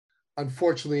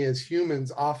unfortunately, as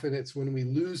humans, often it's when we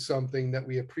lose something that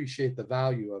we appreciate the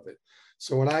value of it.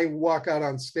 So when I walk out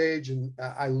on stage and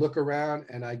I look around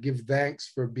and I give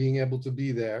thanks for being able to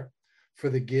be there for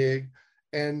the gig,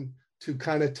 and to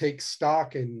kind of take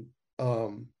stock and,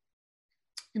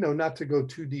 not to go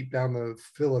too deep down the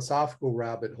philosophical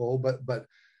rabbit hole, but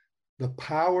the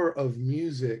power of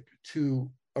music to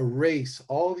erase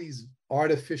all these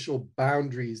artificial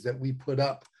boundaries that we put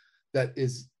up that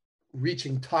is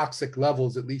reaching toxic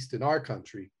levels, at least in our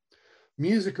country.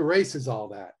 Music erases all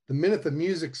that. The minute the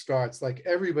music starts, like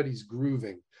everybody's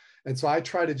grooving. And so I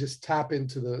try to just tap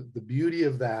into the beauty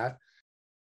of that.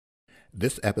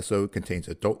 This episode contains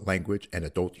adult language and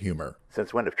adult humor.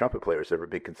 Since when have trumpet players ever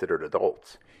been considered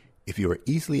adults? If you are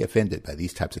easily offended by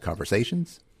these types of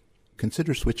conversations,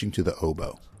 consider switching to the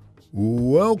oboe.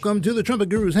 Welcome to the Trumpet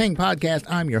Gurus Hang podcast.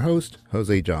 I'm your host,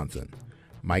 Jose Johnson.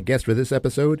 My guest for this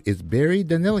episode is Barry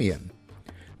Danielian.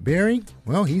 Barry,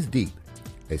 well, he's deep.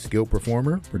 A skilled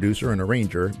performer, producer, and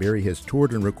arranger, Barry has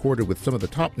toured and recorded with some of the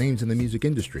top names in the music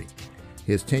industry.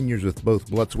 His tenures with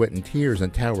both Blood, Sweat, and Tears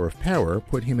and Tower of Power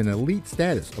put him in elite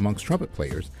status amongst trumpet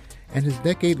players, and his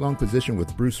decade-long position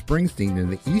with Bruce Springsteen in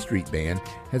the E Street Band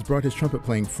has brought his trumpet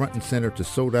playing front and center to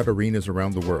sold-out arenas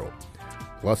around the world.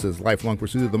 Plus, his lifelong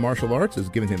pursuit of the martial arts has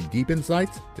given him deep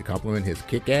insights to complement his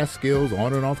kick-ass skills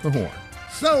on and off the horn.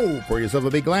 So, pour yourself a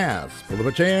big glass, pull up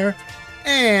a chair,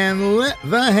 and let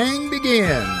the hang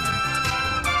begin.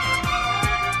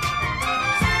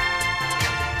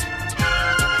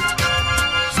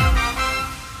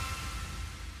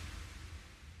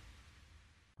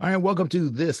 All right, welcome to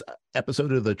this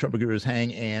episode of the Trumpet Gurus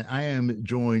Hang, and I am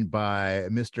joined by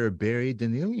Mr. Barry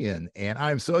Danielian, and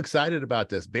I'm so excited about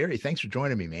this. Barry, thanks for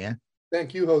joining me, man.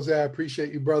 Thank you, Jose. I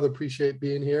appreciate you, brother. Appreciate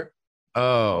being here.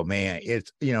 Oh man,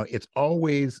 it's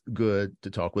always good to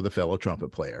talk with a fellow trumpet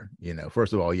player.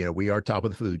 First of all, we are top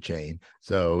of the food chain,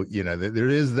 so there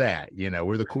is that.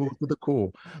 We're the coolest of the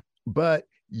cool, but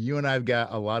you and I've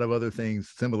got a lot of other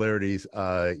things, similarities.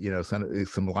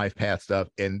 Some life path stuff,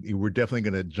 and we're definitely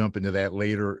going to jump into that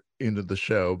later into the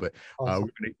show. But awesome.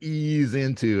 We're going to ease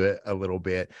into it a little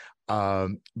bit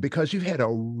because you've had a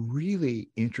really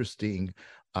interesting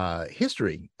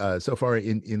history so far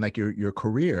in like your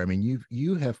career. I mean,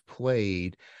 you have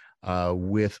played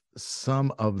with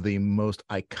some of the most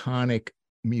iconic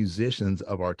musicians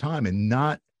of our time, and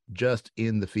not just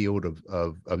in the field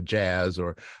of jazz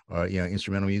or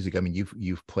instrumental music. I mean,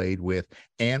 you've played with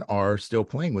and are still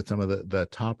playing with some of the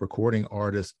top recording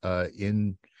artists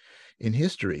in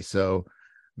history. So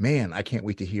man, I can't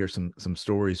wait to hear some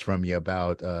stories from you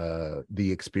about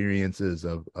the experiences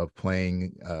of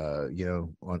playing,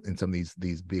 in some of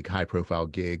these big high profile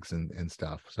gigs and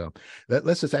stuff. So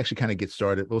let's just actually kind of get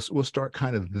started. We'll start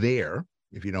kind of there,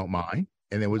 if you don't mind,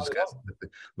 and then we'll just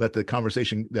let the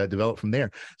conversation develop from there.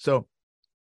 So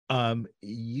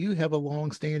you have a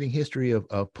long-standing history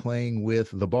of playing with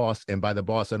the boss, and by the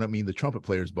boss I don't mean the trumpet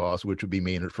player's boss, which would be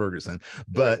Maynard Ferguson,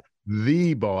 but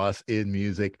the boss in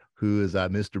music, who is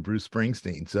Mr. Bruce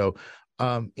Springsteen. So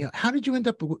how did you end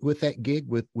up with that gig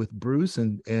with Bruce?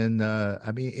 And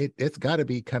I mean, it's got to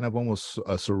be kind of almost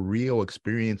a surreal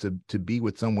experience to be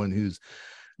with someone who's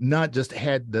not just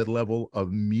had the level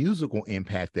of musical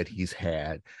impact that he's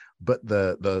had, but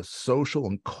the social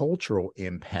and cultural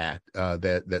impact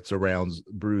that surrounds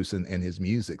Bruce and his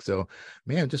music. So,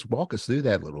 man, just walk us through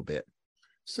that a little bit.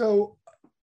 So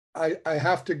I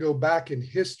have to go back in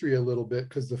history a little bit,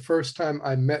 because the first time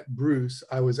I met Bruce,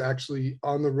 I was actually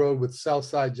on the road with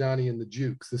Southside Johnny and the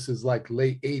Jukes. This is like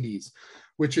late 80s,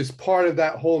 which is part of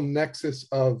that whole nexus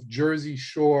of Jersey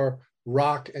Shore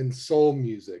rock and soul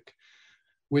music,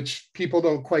 which people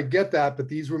don't quite get that, but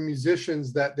these were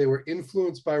musicians that they were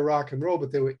influenced by rock and roll,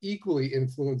 but they were equally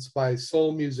influenced by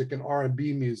soul music and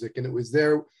R&B music. And it was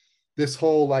this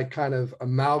whole like kind of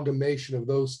amalgamation of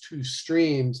those two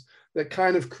streams that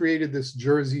kind of created this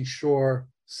Jersey Shore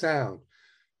sound.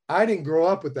 I didn't grow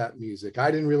up with that music.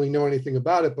 I didn't really know anything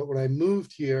about it, but when I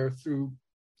moved here through,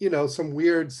 some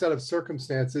weird set of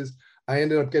circumstances, I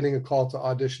ended up getting a call to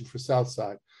audition for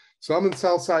Southside. So I'm in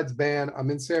Southside's band. I'm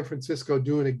in San Francisco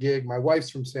doing a gig. My wife's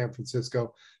from San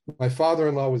Francisco. My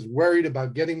father-in-law was worried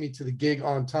about getting me to the gig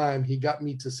on time. He got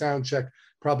me to sound check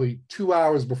probably 2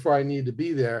 hours before I needed to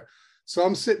be there. So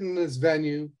I'm sitting in this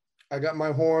venue. I got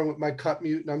my horn with my cut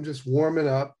mute, and I'm just warming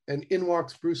up. And in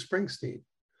walks Bruce Springsteen.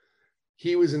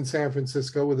 He was in San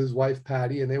Francisco with his wife,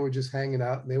 Patty, and they were just hanging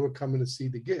out, and they were coming to see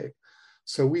the gig.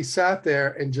 So we sat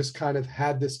there and just kind of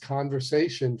had this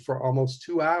conversation for almost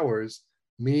 2 hours,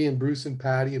 me and Bruce and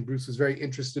Patty, and Bruce was very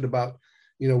interested about,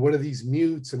 you know, what are these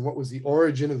mutes and what was the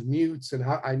origin of mutes and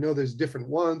how I know there's different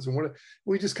ones and what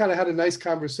we just kind of had a nice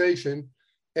conversation.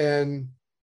 And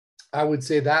I would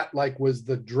say that like was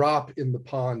the drop in the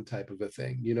pond type of a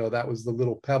thing. You know, that was the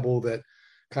little pebble that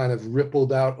kind of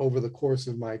rippled out over the course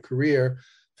of my career.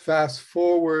 Fast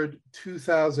forward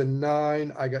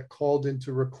 2009, I got called in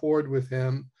to record with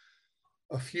him.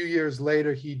 A few years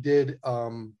later, he did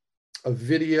a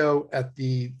video at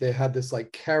they had this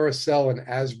like carousel in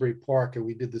Asbury Park, and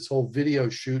we did this whole video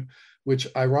shoot, which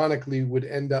ironically would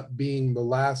end up being the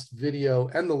last video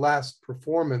and the last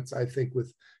performance, I think,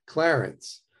 with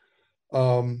Clarence.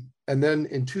 And then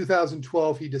in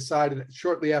 2012, he decided,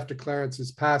 shortly after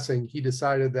Clarence's passing, he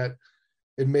decided that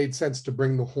it made sense to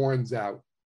bring the horns out,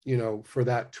 you know, for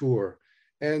that tour.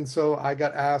 And so I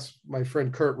got asked, my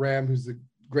friend Kurt Ram, who's the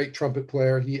great trumpet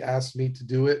player, he asked me to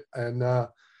do it.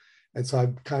 And so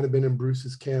I've kind of been in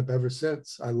Bruce's camp ever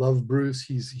since. I love Bruce.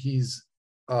 He's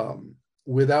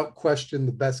without question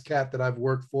the best cat that I've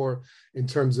worked for in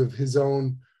terms of his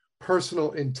own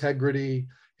personal integrity,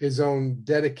 his own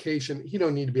dedication. He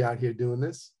don't need to be out here doing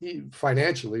this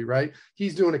financially, right?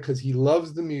 He's doing it because he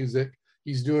loves the music.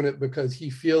 He's doing it because he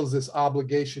feels this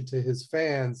obligation to his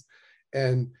fans.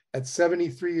 And at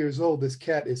 73 years old, this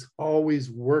cat is always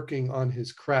working on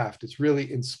his craft. It's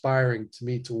really inspiring to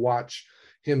me to watch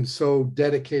him so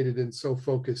dedicated and so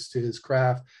focused to his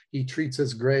craft. He treats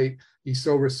us great. He's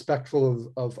so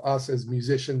respectful of us as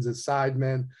musicians, as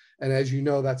sidemen. And as you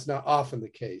know, that's not often the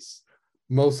case.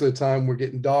 Most of the time we're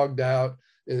getting dogged out.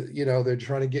 You know, they're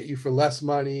trying to get you for less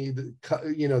money.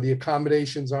 You know, the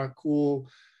accommodations aren't cool.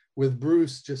 With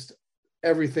Bruce, just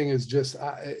everything is just,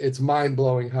 it's mind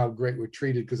blowing how great we're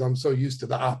treated, because I'm so used to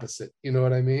the opposite. You know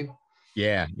what I mean?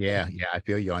 Yeah. I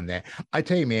feel you on that. I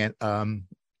tell you, man,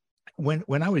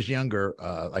 when I was younger,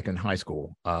 like in high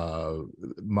school, a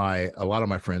lot of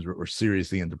my friends were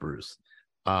seriously into Bruce.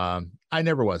 I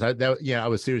never was. I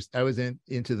was serious. I was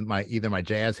into either my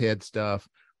jazz head stuff,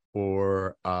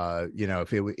 or you know,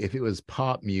 if it was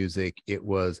pop music, it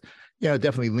was, you know,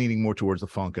 definitely leaning more towards the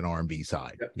funk and R&B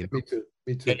side. Yeah, you know?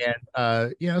 Me too.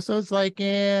 And you know, so it's like,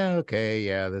 yeah, okay,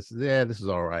 this is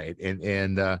all right.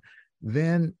 And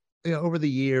then, you know, over the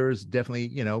years, definitely,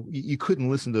 you know, you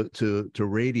couldn't listen to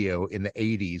radio in the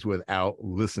 80s without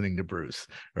listening to Bruce,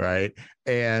 right?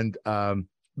 And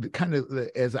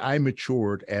as I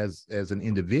matured as an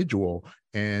individual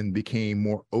and became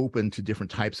more open to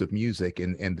different types of music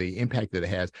and the impact that it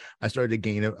has, I started to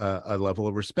gain a level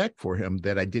of respect for him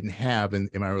that I didn't have in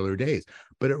my earlier days.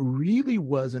 But it really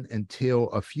wasn't until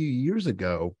a few years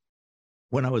ago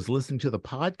when I was listening to the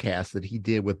podcast that he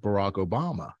did with Barack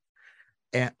Obama.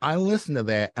 And I listened to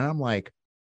that and I'm like,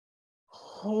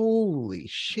 holy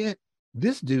shit,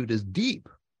 this dude is deep.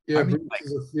 Yeah, I mean,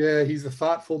 he's a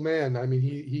thoughtful man. I mean,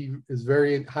 he is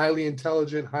very highly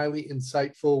intelligent, highly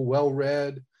insightful,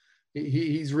 well-read.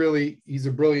 He's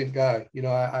a brilliant guy. You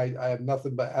know, I have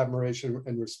nothing but admiration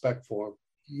and respect for him.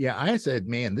 yeah, I said,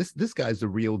 man, this guy's the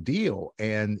real deal.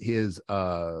 And his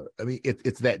I mean,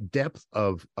 it's that depth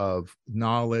of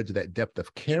knowledge, that depth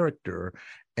of character.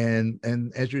 And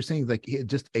as you're saying, like,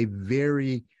 just a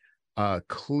very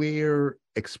clear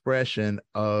expression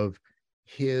of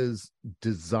his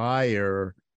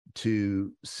desire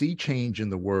to see change in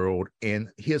the world, and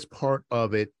his part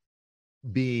of it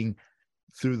being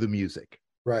through the music,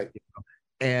 right? You know?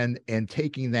 And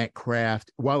taking that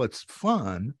craft, while it's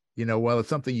fun, you know, while it's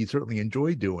something you certainly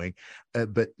enjoy doing,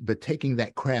 but taking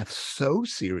that craft so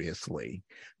seriously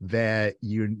that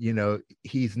you know,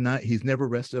 he's never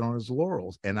rested on his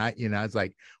laurels. And I was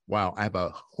like, wow, I have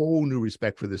a whole new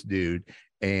respect for this dude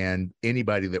and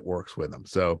anybody that works with him.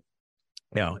 So,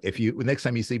 you know, if next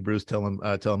time you see Bruce, tell him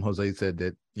Jose said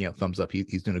that, you know, thumbs up.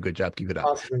 He's doing a good job. Keep it up.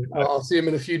 Awesome. I'll see him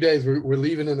in a few days. We're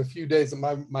leaving in a few days.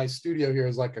 And my studio here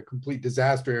is like a complete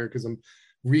disaster here because I'm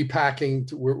repacking.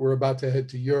 We're about to head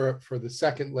to Europe for the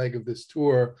second leg of this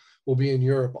tour. We'll be in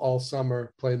Europe all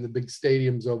summer playing the big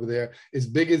stadiums over there. As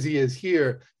big as he is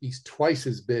here, he's twice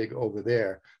as big over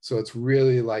there. So it's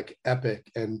really like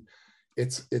epic. And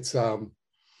it's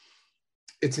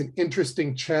an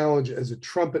interesting challenge as a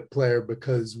trumpet player,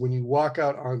 because when you walk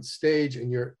out on stage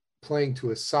and you're playing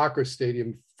to a soccer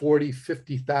stadium, 40,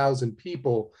 50,000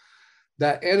 people,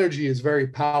 that energy is very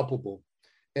palpable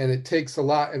and it takes a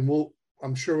lot. And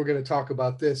I'm sure we're going to talk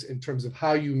about this in terms of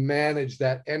how you manage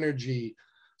that energy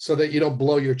so that you don't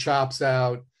blow your chops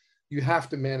out. You have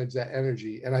to manage that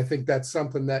energy. And I think that's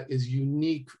something that is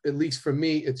unique, at least for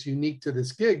me, it's unique to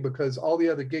this gig, because all the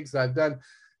other gigs that I've done,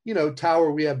 you know,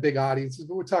 Tower, we have big audiences,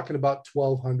 but we're talking about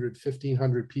 1,200,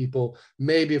 1,500 people.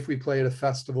 Maybe if we play at a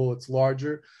festival, it's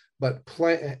larger. but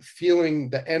feeling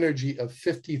the energy of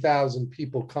 50,000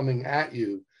 people coming at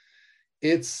you,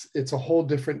 it's a whole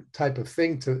different type of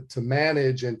thing to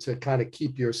manage and to kind of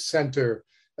keep your center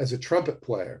as a trumpet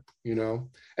player, you know,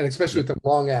 and especially with the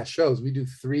long ass shows, we do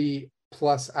 3+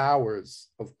 hours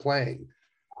of playing.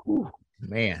 Ooh,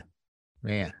 man,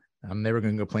 I'm never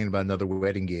going to complain about another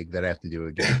wedding gig that I have to do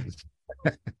again.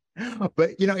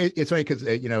 But you know, it's funny because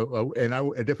you know, and I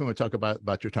definitely want to talk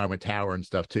about your time with Tower and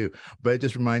stuff too. But it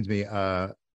just reminds me,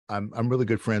 I'm really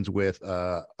good friends with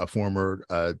a former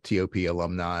TOP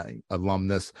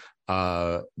alumnus,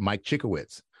 Mike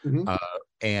Chikowitz. Mm-hmm.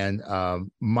 And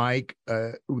Mike,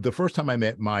 the first time I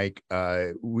met Mike,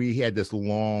 we had this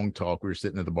long talk. We were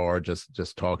sitting at the bar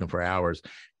just talking for hours,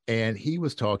 and he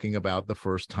was talking about the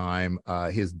first time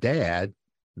his dad,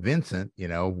 Vincent, you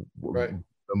know, right,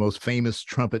 the most famous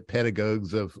trumpet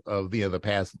pedagogues of you know the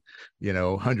past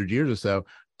 100 years or so.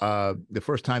 The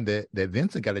first time that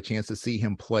Vincent got a chance to see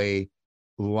him play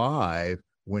live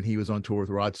when he was on tour with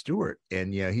Rod Stewart,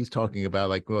 and he's talking about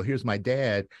like, well, here's my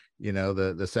dad,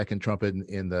 the second trumpet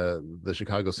in the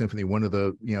Chicago Symphony, one of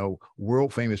the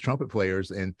world famous trumpet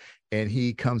players, and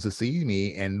he comes to see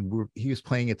me, and he was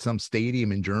playing at some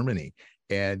stadium in Germany,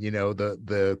 and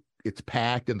the it's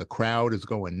packed and the crowd is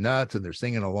going nuts and they're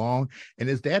singing along. And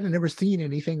his dad had never seen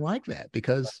anything like that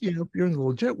because, if you're in the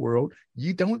legit world,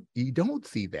 you don't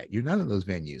see that. You're not in those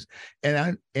venues.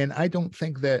 And I don't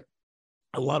think that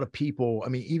a lot of people, I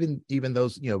mean, even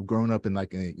those, growing up in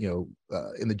like, in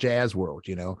the jazz world,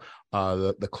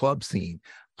 the club scene,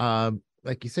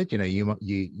 like you said, you're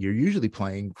usually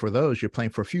playing for those. You're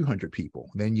playing for a few hundred people.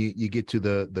 Then you get to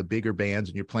the bigger bands,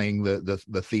 and you're playing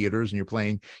the theaters, and you're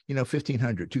playing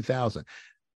 1,500, 2,000.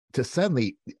 To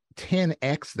suddenly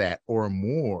 10x that or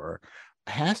more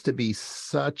has to be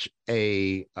such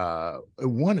a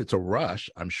one. It's a rush,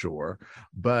 I'm sure,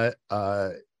 but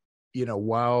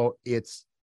while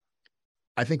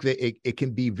I think that it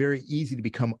can be very easy to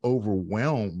become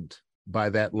overwhelmed by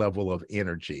that level of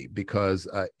energy, because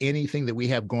anything that we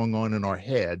have going on in our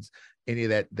heads, any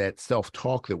of that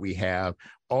self-talk that we have,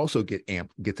 also gets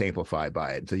amplified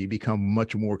by it. So you become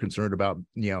much more concerned about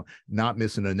not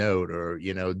missing a note, or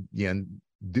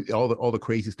all the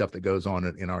crazy stuff that goes on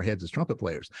in our heads as trumpet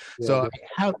players. Yeah. So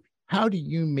how do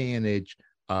you manage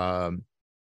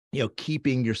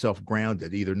keeping yourself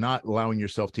grounded, either not allowing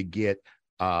yourself to get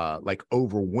like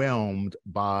overwhelmed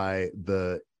by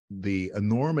the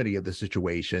enormity of the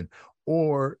situation,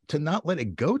 or to not let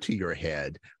it go to your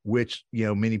head, which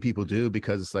many people do,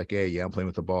 because it's like, hey, yeah, I'm playing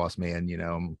with the boss, man,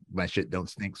 my shit don't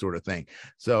stink, sort of thing.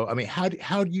 So I mean, how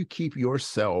do you keep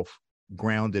yourself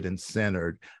grounded and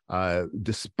centered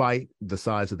despite the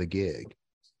size of the gig?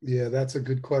 Yeah, that's a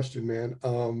good question, man.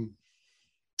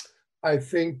 I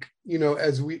think,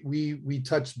 as we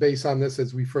touched base on this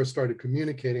as we first started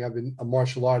communicating, I've been a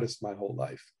martial artist my whole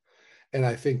life. And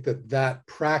I think that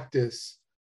practice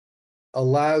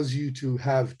allows you to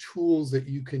have tools that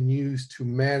you can use to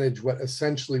manage what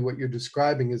you're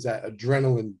describing is that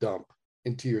adrenaline dump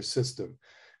into your system.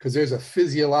 Because there's a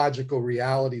physiological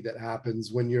reality that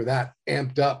happens when you're that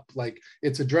amped up, like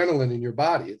it's adrenaline in your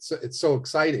body. It's so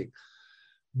exciting.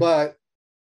 But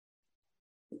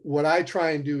what I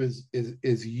try and do is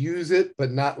use it,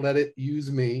 but not let it use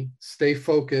me, stay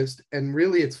focused. And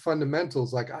really it's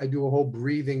fundamentals. Like I do a whole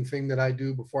breathing thing that I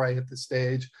do before I hit the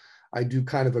stage. I do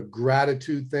kind of a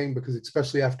gratitude thing, because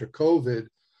especially after COVID,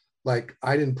 like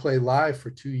I didn't play live for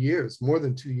 2 years, more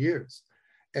than 2 years.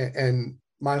 And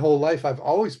my whole life, I've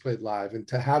always played live. And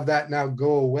to have that now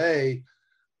go away,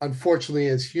 unfortunately,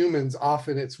 as humans,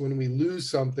 often it's when we lose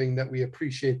something that we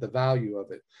appreciate the value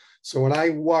of it. So when I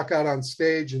walk out on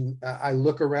stage and I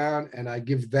look around and I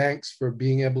give thanks for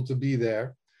being able to be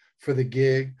there for the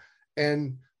gig,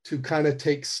 and to kind of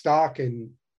take stock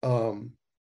and,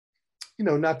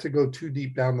 not to go too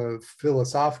deep down the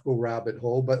philosophical rabbit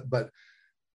hole, but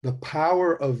the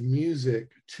power of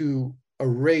music to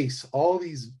erase all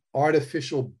these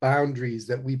artificial boundaries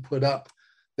that we put up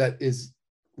that is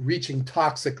reaching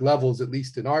toxic levels, at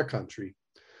least in our country.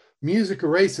 Music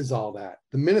erases all that.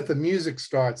 The minute the music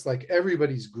starts, like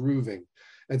everybody's grooving.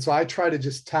 And so I try to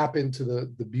just tap into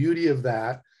the beauty of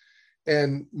that.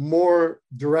 And more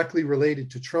directly related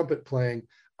to trumpet playing,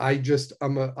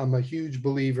 I'm a huge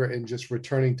believer in just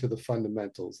returning to the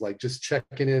fundamentals, like just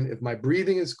checking in. If my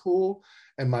breathing is cool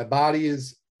and my body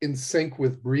is in sync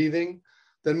with breathing,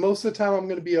 then most of the time I'm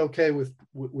going to be okay with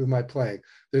my playing.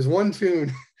 There's one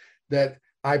tune that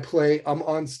I play, I'm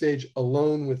on stage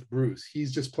alone with Bruce.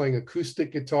 He's just playing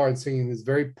acoustic guitar and singing this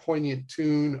very poignant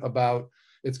tune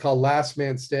it's called Last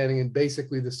Man Standing. And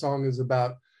basically the song is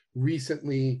about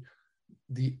recently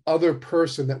the other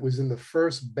person that was in the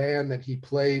first band that he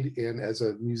played in as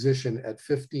a musician at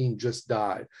 15 just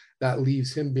died. That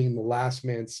leaves him being the last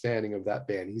man standing of that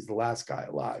band. He's the last guy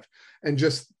alive. And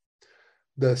just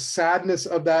the sadness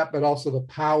of that, but also the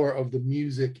power of the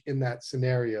music in that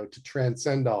scenario to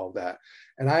transcend all of that.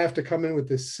 And I have to come in with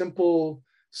this simple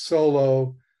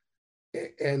solo,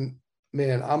 and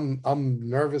man, I'm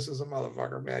nervous as a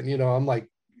motherfucker, man. You know, I'm like,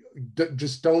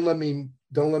 just don't let me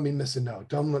miss a note.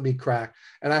 Don't let me crack.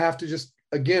 And I have to just,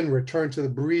 again, return to the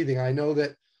breathing. I know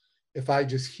that if I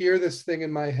just hear this thing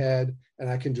in my head and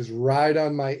I can just ride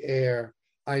on my air,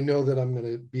 I know that I'm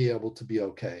going to be able to be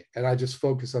okay. And I just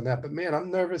focus on that. But man,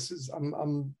 I'm nervous.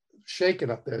 I'm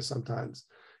shaking up there sometimes,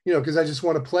 you know, because I just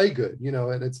want to play good, you know,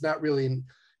 and it's not really an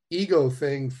ego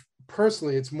thing.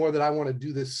 Personally, it's more that I want to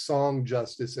do this song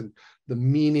justice, and the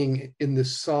meaning in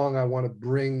this song, I want to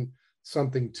bring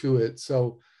something to it.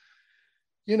 So,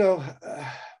 you know,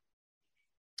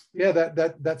 yeah,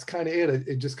 that's kind of it.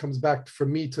 It just comes back for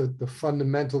me to the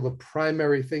fundamental, the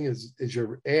primary thing is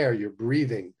your air, your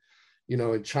breathing. You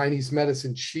know, in Chinese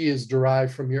medicine, qi is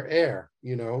derived from your air,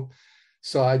 you know.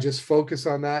 So I just focus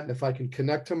on that. And if I can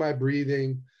connect to my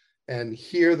breathing and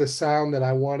hear the sound that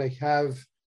I want to have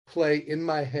play in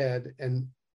my head, and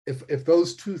if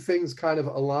those two things kind of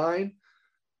align,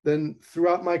 then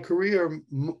throughout my career,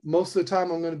 most of the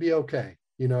time I'm going to be okay,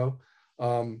 you know.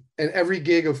 And every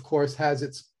gig, of course, has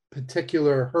its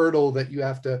particular hurdle that you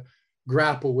have to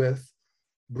grapple with.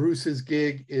 Bruce's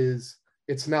gig is,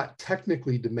 it's not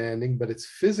technically demanding, but it's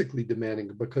physically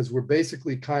demanding, because we're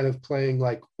basically kind of playing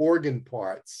like organ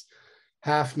parts,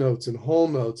 half notes and whole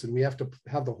notes, and we have to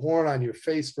have the horn on your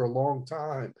face for a long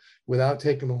time without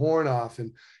taking the horn off.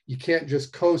 And you can't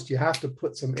just coast, you have to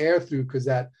put some air through, because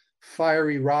that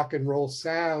fiery rock and roll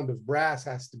sound of brass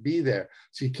has to be there.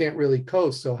 So you can't really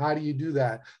coast. So how do you do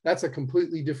that? That's a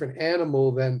completely different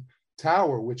animal than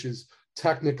Tower, which is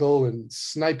technical and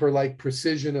sniper-like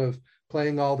precision of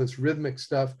playing all this rhythmic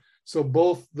stuff. So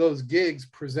both those gigs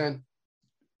present,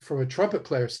 from a trumpet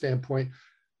player standpoint,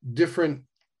 different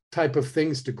type of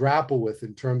things to grapple with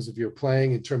in terms of your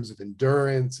playing, in terms of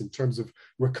endurance, in terms of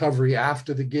recovery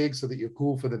after the gig so that you're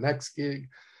cool for the next gig.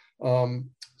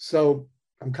 So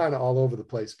I'm kind of all over the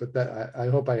place, but that I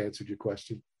hope I answered your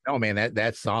question. Oh man,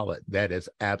 that's solid. That is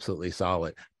absolutely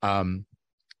solid.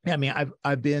 Yeah, I mean,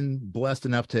 I've been blessed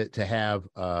enough to have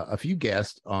a few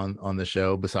guests on the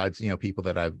show, besides, you know, people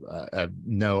that I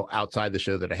know outside the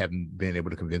show that I haven't been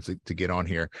able to convince to get on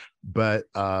here. But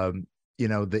you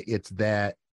know, it's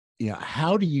that, you know,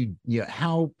 how do you know,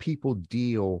 how people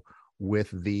deal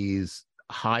with these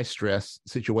high stress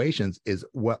situations is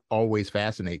what always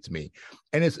fascinates me.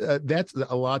 And it's that's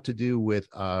a lot to do with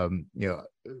you know,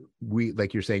 we,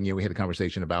 like you're saying, you know, we had a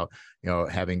conversation about, you know,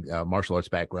 having martial arts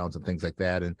backgrounds and things like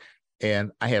that,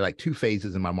 and I had like two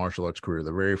phases in my martial arts career.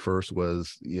 The very first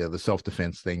was, you know, the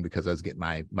self-defense thing, because I was getting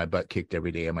my butt kicked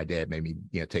every day and my dad made me,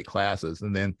 you know, take classes.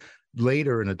 And then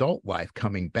later in adult life,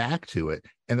 coming back to it,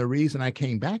 and the reason I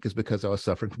came back is because I was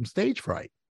suffering from stage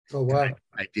fright. Oh wow.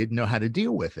 I didn't know how to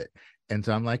deal with it. And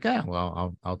so I'm like,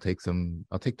 well, I'll take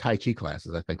Tai Chi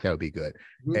classes. I think that would be good.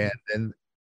 Mm-hmm.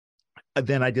 And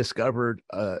then I discovered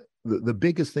the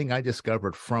biggest thing I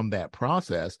discovered from that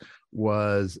process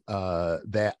was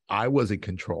that I was in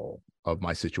control of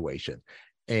my situation.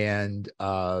 And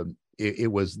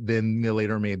it was then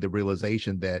later made the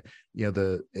realization that, you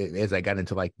know, as I got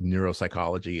into like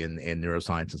neuropsychology and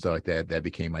neuroscience and stuff like that, that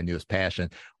became my newest passion,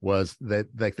 was that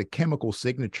like the chemical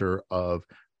signature of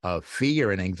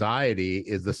fear and anxiety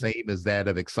is the same as that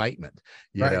of excitement,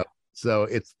 you know? So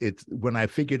it's when I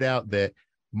figured out that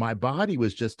my body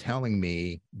was just telling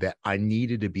me that I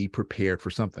needed to be prepared for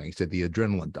something. He said the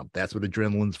adrenaline dump, that's what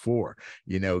adrenaline's for,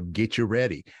 you know, get you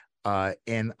ready.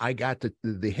 And I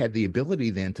they had the ability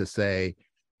then to say,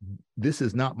 this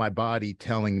is not my body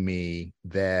telling me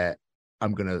that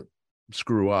I'm going to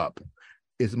screw up.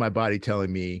 It's my body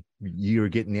telling me you're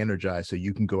getting energized so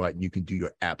you can go out and you can do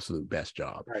your absolute best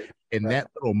job. And that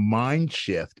little mind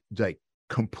shift, like,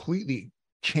 completely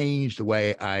changed the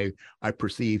way I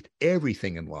perceived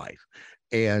everything in life.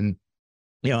 And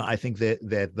you know, I think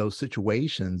that those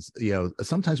situations, you know,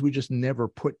 sometimes we just never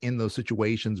put in those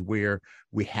situations where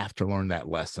we have to learn that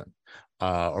lesson,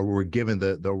 or we're given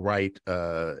the right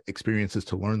experiences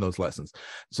to learn those lessons.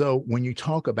 So when you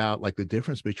talk about like the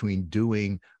difference between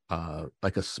doing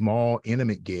like a small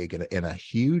intimate gig and a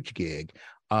huge gig,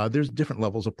 there's different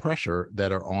levels of pressure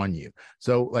that are on you.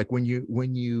 So like when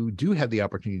you do have the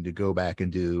opportunity to go back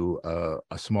and do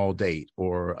a small date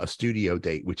or a studio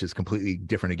date, which is completely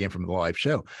different again from the live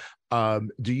show,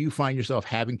 do you find yourself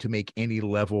having to make any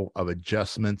level of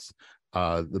adjustments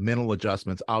the mental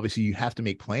adjustments. Obviously, you have to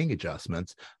make playing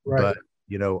adjustments, Right. but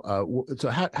so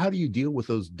how do you deal with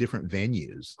those different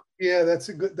venues? Yeah, that's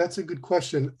a good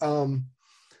question.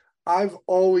 I've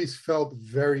always felt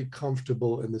very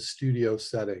comfortable in the studio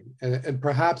setting, and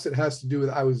perhaps it has to do with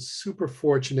I was super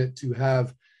fortunate to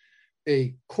have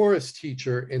a chorus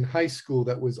teacher in high school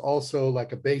that was also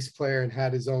like a bass player and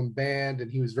had his own band,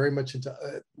 and he was very much into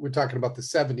we're talking about the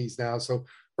 70s now, so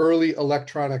early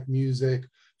electronic music,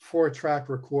 4-track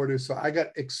recorders. So I got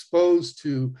exposed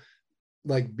to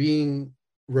like being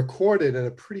recorded at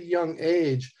a pretty young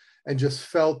age, and just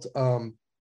felt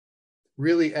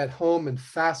really at home and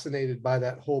fascinated by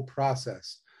that whole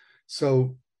process.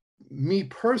 So me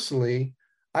personally,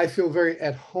 I feel very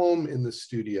at home in the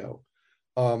studio.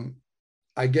 um,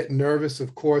 I get nervous,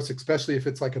 of course, especially if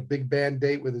it's like a big band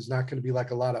date where there's not going to be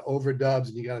like a lot of overdubs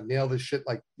and you got to nail this shit.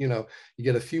 Like, you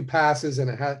get a few passes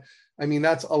and I mean,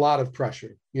 that's a lot of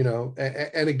pressure,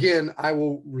 and again, I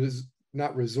will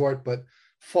not resort, but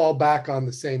fall back on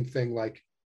the same thing, like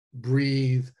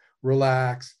breathe,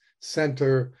 relax,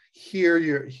 center, hear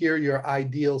your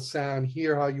ideal sound,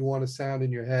 hear how you want to sound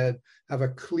in your head, have a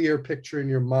clear picture in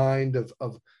your mind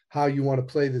of how you want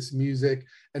to play this music,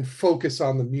 and focus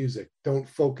on the music. Don't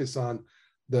focus on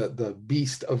the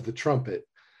beast of the trumpet.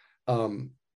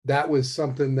 That was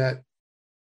something that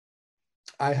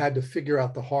I had to figure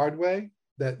out the hard way,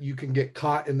 that you can get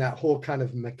caught in that whole kind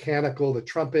of mechanical, the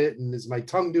trumpet, and is my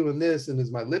tongue doing this, and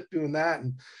is my lip doing that?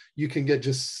 And you can get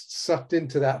just sucked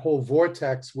into that whole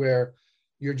vortex where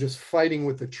you're just fighting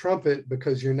with the trumpet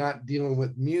because you're not dealing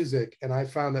with music. And I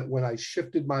found that when I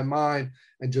shifted my mind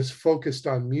and just focused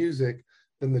on music,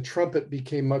 then the trumpet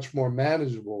became much more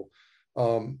manageable.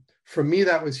 For me,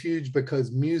 that was huge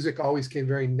because music always came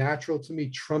very natural to me.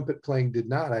 Trumpet playing did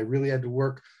not. I really had to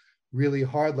work really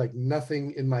hard, like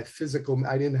nothing in my physical.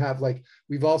 I didn't have, like,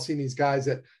 we've all seen these guys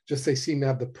that just, they seem to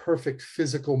have the perfect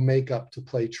physical makeup to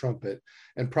play trumpet.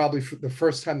 And probably for the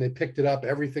first time they picked it up,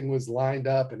 everything was lined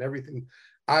up and everything.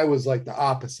 I was like the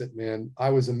opposite, man. I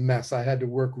was a mess. I had to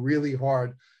work really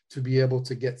hard to be able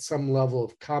to get some level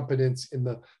of competence in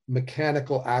the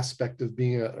mechanical aspect of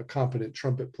being a competent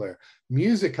trumpet player.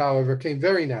 Music, however, came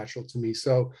very natural to me.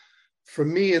 So for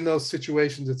me in those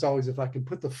situations, it's always, if I can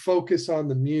put the focus on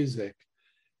the music,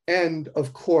 and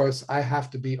of course, I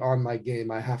have to be on my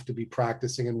game. I have to be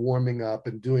practicing and warming up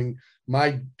and doing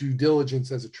my due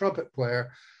diligence as a trumpet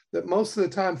player, that most of the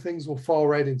time things will fall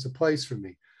right into place for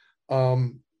me.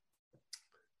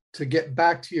 To get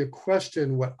back to your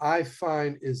question, what I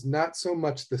find is not so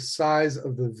much the size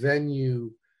of the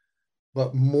venue,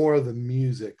 but more the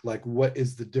music. Like, what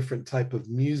is the different type of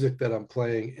music that I'm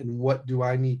playing, and what do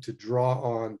I need to draw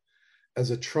on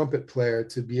as a trumpet player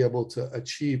to be able to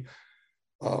achieve?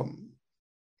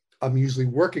 I'm usually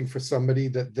working for somebody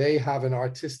that they have an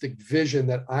artistic vision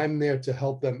that I'm there to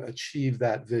help them achieve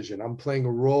that vision. I'm playing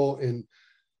a role in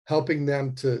helping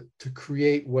them to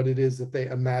create what it is that they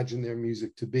imagine their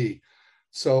music to be.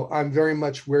 So I'm very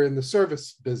much, we're in the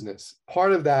service business.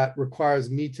 Part of that requires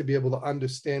me to be able to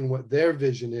understand what their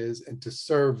vision is and to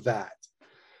serve that.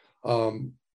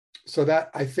 So that,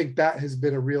 I think that has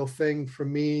been a real thing for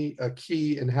me, a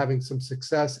key in having some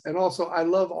success. And also, I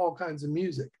love all kinds of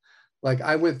music. Like,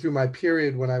 I went through my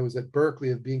period when I was at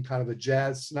Berkeley of being kind of a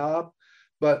jazz snob,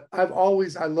 but I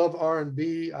love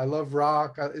R&B, I love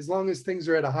rock. As long as things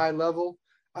are at a high level,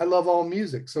 I love all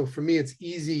music. So for me, it's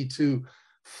easy to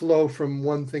flow from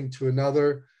one thing to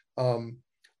another.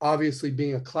 Obviously,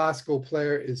 being a classical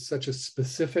player is such a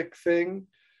specific thing.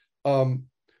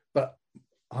 But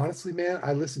honestly, man,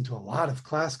 I listen to a lot of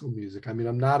classical music. I mean,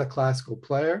 I'm not a classical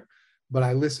player, but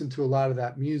I listen to a lot of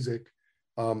that music.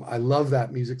 I love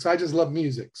that music. So I just love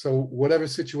music. So whatever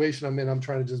situation I'm in, I'm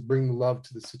trying to just bring the love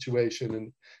to the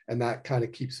situation. And that kind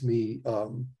of keeps me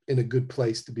in a good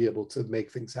place to be able to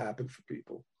make things happen for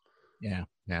people. Yeah,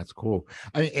 that's cool.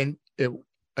 I'm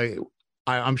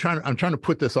trying to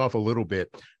put this off a little bit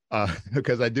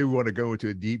because I do want to go into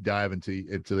a deep dive into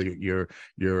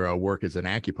your work as an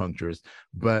acupuncturist.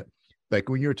 But like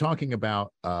when you're talking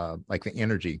about like the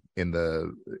energy in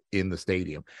the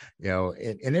stadium,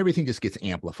 and everything just gets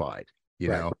amplified,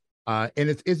 Right. And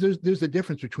there's a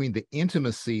difference between the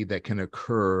intimacy that can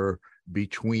occur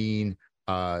between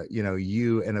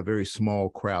you and a very small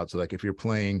crowd. So like if you're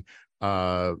playing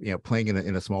playing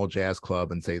in a small jazz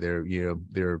club, and say there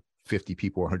are 50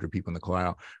 people or 100 people in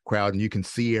the crowd, and you can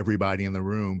see everybody in the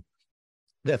room.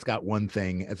 That's got one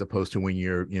thing, as opposed to when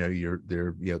you're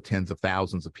there tens of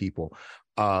thousands of people.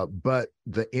 But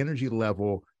the energy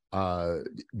level, as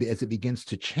it begins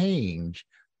to change,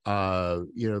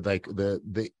 like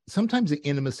the sometimes the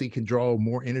intimacy can draw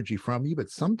more energy from you, but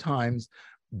sometimes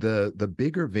the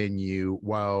bigger venue,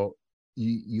 while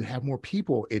you have more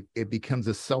people, it becomes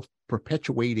a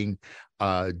self-perpetuating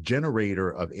generator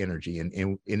of energy.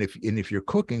 And if you're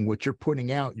cooking, what you're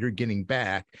putting out, you're getting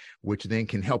back, which then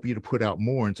can help you to put out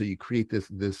more. And so you create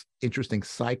this interesting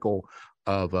cycle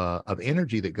of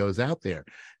energy that goes out there.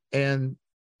 And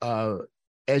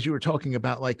as you were talking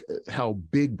about, like how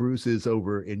big Bruce is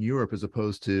over in Europe as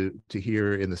opposed to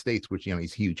here in the States, which,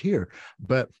 he's huge here,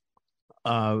 but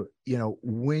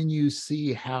when you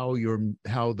see how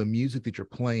the music that you're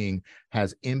playing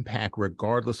has impact,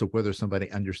 regardless of whether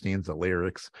somebody understands the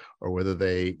lyrics or whether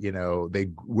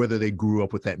whether they grew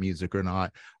up with that music or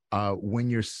not, when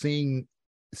you're seeing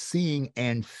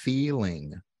and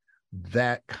feeling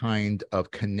that kind of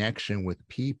connection with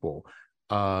people,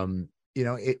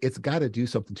 it's got to do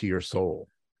something to your soul.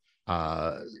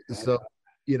 So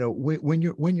when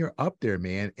you're up there,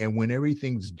 man, and when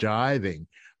everything's jiving,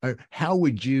 how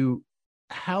would you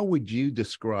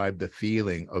describe the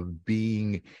feeling of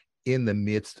being in the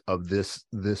midst of this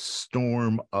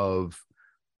storm of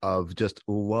just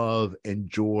love and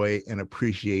joy and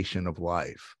appreciation of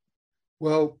life?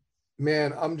 Well,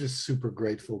 man, I'm just super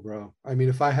grateful, bro. I mean,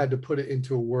 if I had to put it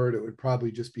into a word, it would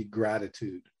probably just be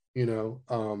gratitude,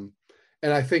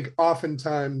 and I think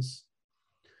oftentimes,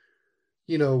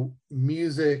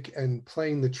 music and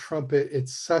playing the trumpet,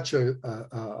 it's such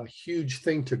a huge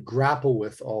thing to grapple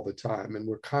with all the time. And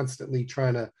we're constantly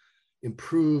trying to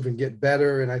improve and get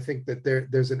better. And I think that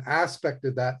there's an aspect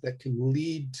of that can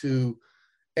lead to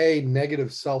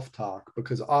negative self-talk,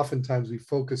 because oftentimes we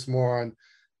focus more on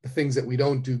the things that we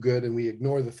don't do good and we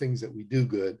ignore the things that we do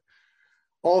good.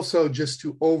 Also, just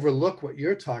to overlook what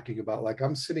you're talking about. Like,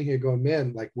 I'm sitting here going,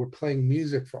 man, like, we're playing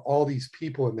music for all these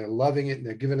people and they're loving it and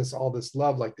they're giving us all this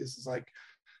love. Like, this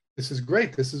is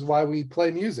great. This is why we play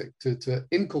music, to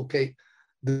inculcate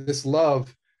this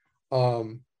love.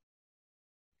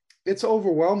 It's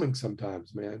overwhelming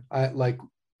sometimes, man. I like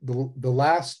the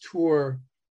last tour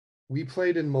we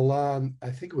played in Milan, I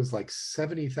think it was like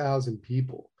 70,000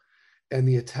 people. And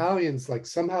the Italians, like,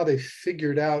 somehow they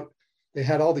figured out, they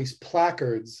had all these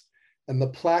placards, and the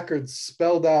placards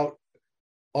spelled out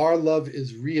 "Our love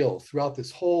is real" throughout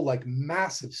this whole like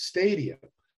massive stadium.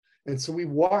 And so we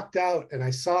walked out and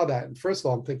I saw that. And first of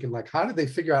all, I'm thinking, like, how did they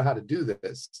figure out how to do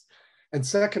this? And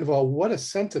second of all, what a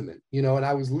sentiment, and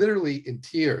I was literally in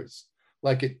tears.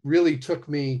 Like, it really took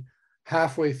me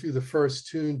halfway through the first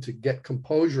tune to get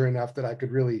composure enough that I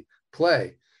could really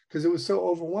play, because it was so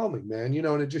overwhelming, man,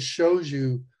 and it just shows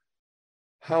you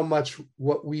how much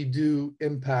what we do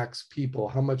impacts people,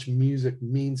 how much music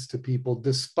means to people,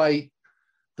 despite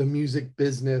the music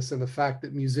business and the fact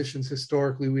that musicians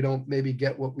historically, we don't maybe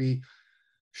get what we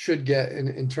should get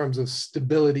in terms of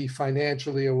stability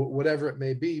financially or whatever it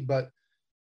may be. But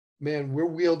man, we're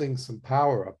wielding some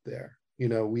power up there.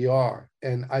 We are.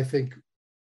 And I think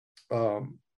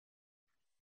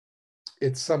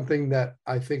it's something that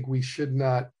I think we should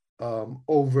not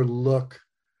overlook,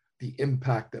 the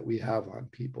impact that we have on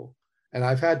people. And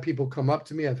I've had people come up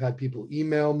to me, I've had people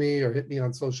email me or hit me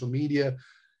on social media,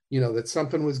 that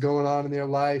something was going on in their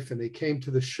life and they came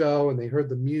to the show and they heard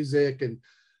the music and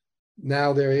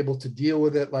now they're able to deal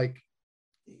with it. Like,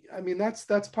 I mean, that's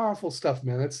powerful stuff,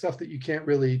 man. That's stuff that you can't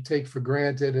really take for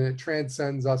granted. And it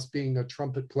transcends us being a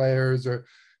trumpet players or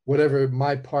whatever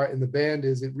my part in the band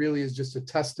is. It really is just a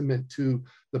testament to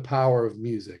the power of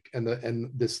music and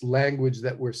this language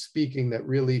that we're speaking, that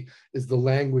really is the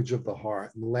language of the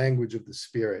heart and the language of the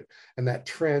spirit, and that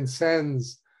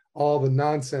transcends all the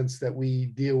nonsense that we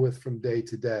deal with from day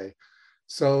to day.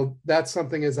 So that's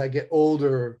something, as I get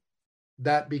older,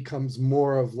 that becomes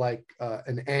more of like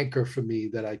an anchor for me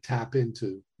that I tap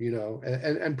into,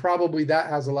 and probably that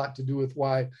has a lot to do with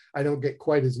why I don't get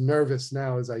quite as nervous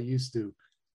now as I used to,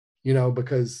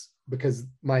 because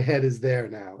my head is there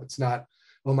now. It's not,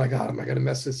 oh my God, am I going to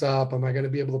mess this up? Am I going to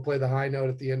be able to play the high note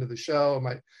at the end of the show? Am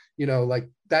I, like,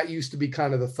 that used to be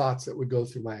kind of the thoughts that would go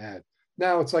through my head.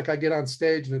 Now it's like I get on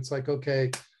stage and it's like,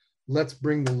 okay, let's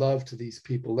bring the love to these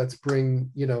people. Let's bring,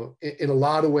 in a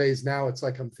lot of ways now, it's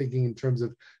like I'm thinking in terms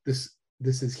of this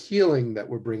is healing that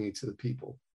we're bringing to the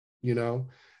people,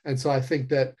 And so I think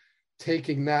that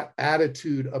taking that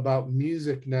attitude about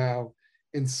music now,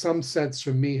 in some sense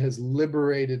for me, has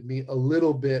liberated me a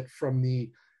little bit from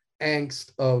the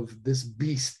angst of this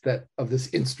beast, of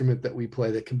this instrument that we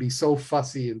play, that can be so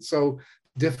fussy and so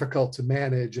difficult to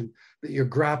manage, and that you're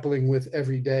grappling with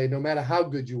every day, no matter how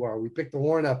good you are. We pick the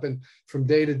horn up, and from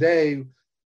day to day,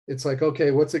 It's like,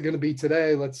 okay, what's it going to be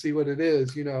today? Let's see what it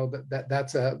is.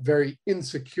 That's a very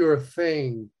insecure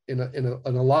thing in a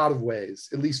lot of ways,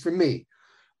 at least for me.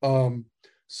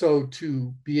 So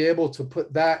to be able to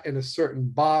put that in a certain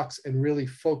box and really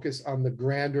focus on the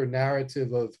grander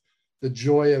narrative of the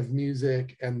joy of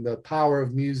music and the power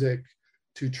of music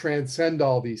to transcend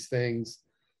all these things,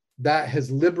 that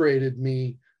has liberated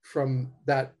me from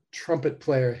that trumpet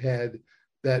player head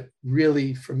that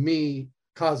really, for me,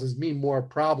 causes me more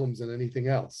problems than anything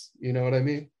else. You know what I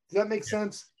mean? Does that make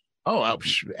sense? Oh,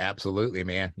 absolutely,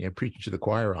 man. Yeah, preaching to the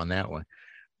choir on that one.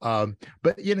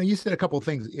 But you said a couple of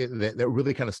things that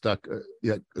really kind of struck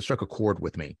a chord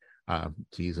with me, to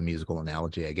use a musical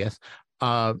analogy, I guess.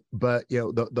 But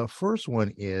the first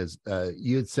one is,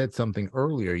 you had said something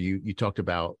earlier. You talked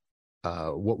about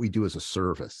what we do as a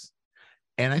service,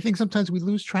 and I think sometimes we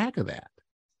lose track of that.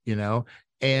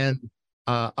 And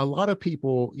a lot of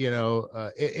people,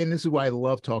 and this is why I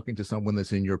love talking to someone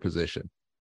that's in your position,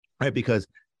 right? Because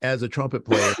as a trumpet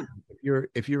player,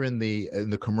 if you're in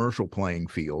the commercial playing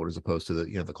field as opposed to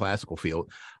the classical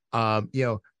field,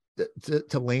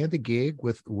 to land a gig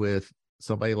with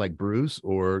somebody like Bruce,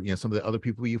 or some of the other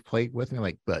people you've played with,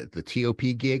 like the TOP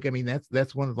gig. I mean,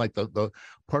 that's one of like the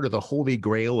part of the holy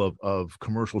grail of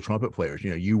commercial trumpet players.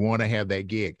 You want to have that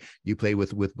gig. You play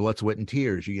with Blood, Sweat, and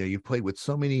Tears. You've played with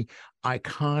so many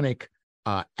iconic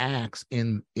acts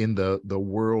in the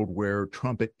world where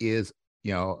trumpet is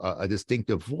a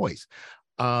distinctive voice.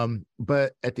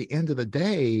 But at the end of the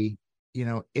day,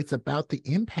 it's about the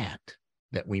impact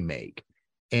that we make.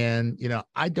 And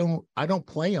I don't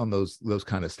play on those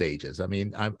kind of stages. I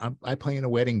mean, I play in a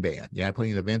wedding band. I play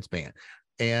in an events band.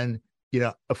 And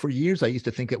for years I used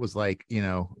to think it was like,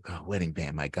 wedding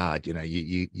band, my God,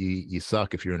 you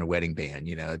suck if you're in a wedding band.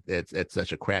 It's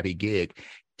such a crappy gig.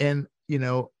 And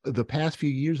the past few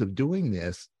years of doing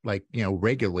this, like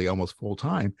regularly, almost full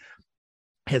time,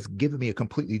 has given me a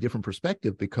completely different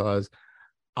perspective, because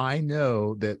I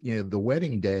know that the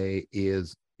wedding day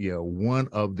is one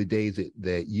of the days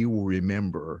that you will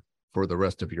remember for the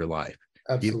rest of your life.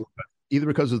 Absolutely. Either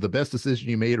because of the best decision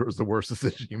you made or it was the worst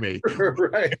decision you made.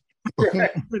 Right. One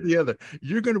or the other.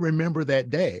 You're going to remember that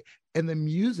day. And the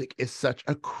music is such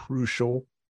a crucial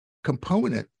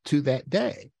component to that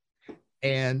day.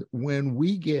 And when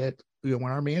we get, when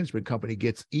our management company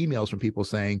gets emails from people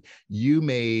saying, you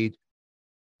made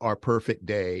our perfect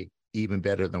day even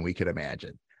better than we could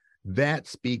imagine, that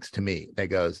speaks to me. That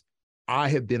goes, I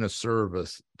have been a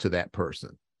service to that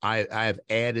person. I have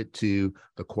added to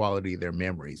the quality of their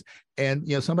memories. And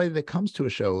somebody that comes to a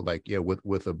show like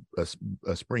with a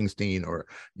Springsteen or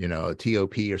a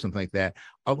TOP or something like that,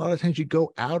 a lot of times you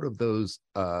go out of those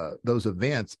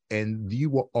events and you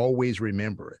will always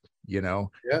remember it. Yeah.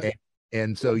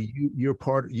 And so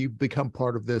you become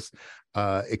part of this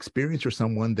experience for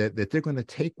someone that they're going to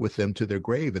take with them to their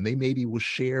grave, and they maybe will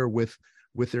share with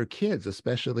their kids,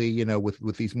 especially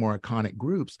with these more iconic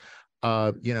groups.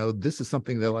 This is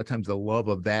something that a lot of times the love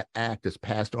of that act is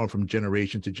passed on from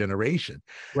generation to generation.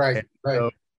 Right. And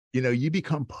right. So, you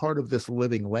become part of this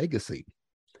living legacy,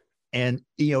 and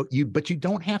but you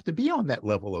don't have to be on that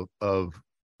level of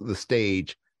the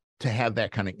stage to have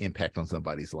that kind of impact on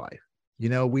somebody's life.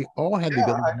 We all have the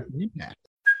ability to have an impact.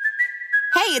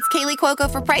 Hey, it's Kaylee Cuoco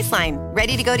for Priceline.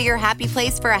 Ready to go to your happy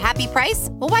place for a happy price?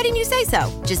 Well, why didn't you say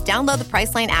so? Just download the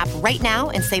Priceline app right now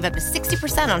and save up to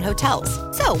 60% on hotels.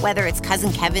 So whether it's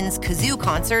Cousin Kevin's Kazoo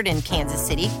Concert in Kansas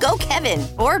City, go Kevin,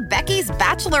 or Becky's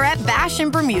Bachelorette Bash in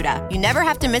Bermuda, you never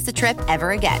have to miss a trip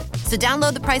ever again. So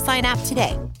download the Priceline app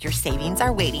today. Your savings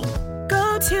are waiting.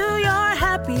 Go to your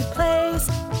happy place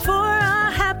for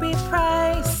a happy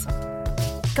price.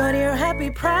 Go to your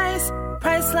happy price,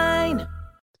 Priceline.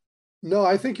 No,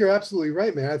 I think you're absolutely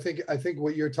right, man. I think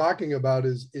what you're talking about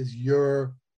is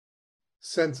your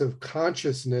sense of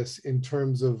consciousness in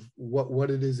terms of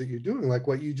what it is that you're doing. Like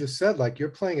what you just said, like you're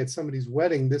playing at somebody's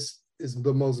wedding. This is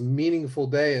the most meaningful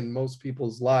day in most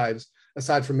people's lives,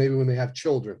 aside from maybe when they have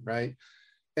children, right?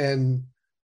 And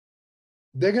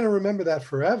they're going to remember that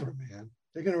forever, man.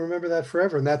 They're going to remember that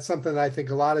forever. And that's something that I think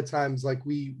a lot of times, like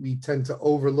we tend to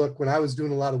overlook. When I was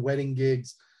doing a lot of wedding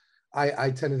gigs,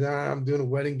 I tended to, I'm doing a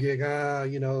wedding gig,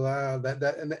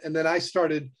 and then I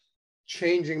started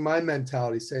changing my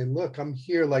mentality, saying, look, I'm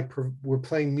here, like we're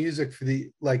playing music for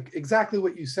like exactly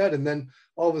what you said. And then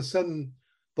all of a sudden,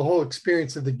 the whole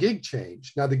experience of the gig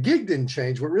changed. Now the gig didn't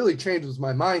change. What really changed was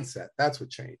my mindset. That's what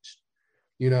changed,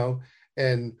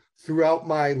 and throughout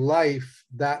my life,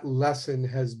 that lesson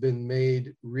has been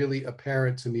made really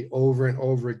apparent to me over and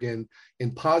over again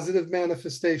in positive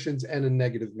manifestations and in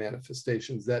negative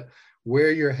manifestations, that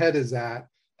where your head is at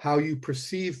how you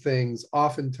perceive things,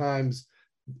 oftentimes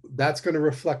that's going to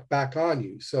reflect back on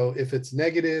you. So if it's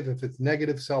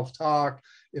negative self-talk,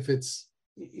 if it's,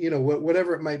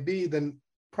 whatever it might be, then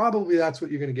probably that's what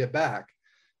you're going to get back.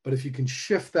 But if you can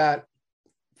shift that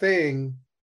thing,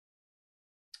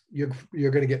 you're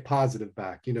going to get positive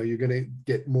back. You're going to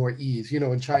get more ease.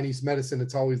 In Chinese medicine,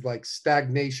 it's always like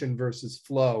stagnation versus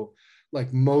flow.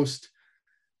 Like most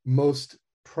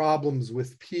problems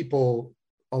with people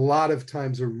a lot of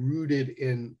times are rooted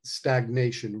in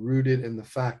stagnation, rooted in the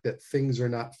fact that things are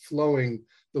not flowing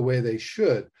the way they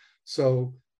should.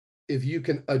 So if you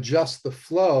can adjust the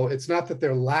flow, it's not that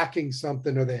they're lacking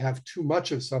something or they have too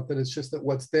much of something. It's just that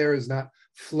what's there is not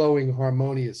flowing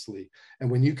harmoniously.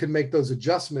 And when you can make those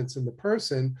adjustments in the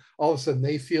person, all of a sudden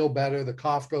they feel better, the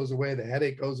cough goes away, the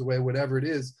headache goes away, whatever it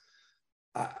is.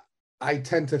 I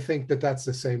tend to think that that's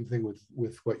the same thing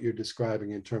with what you're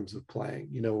describing in terms of playing.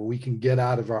 We can get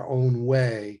out of our own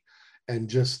way and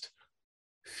just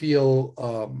feel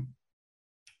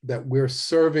that we're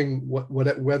serving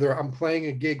whether I'm playing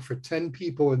a gig for 10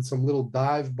 people in some little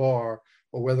dive bar,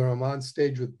 or whether I'm on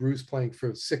stage with Bruce playing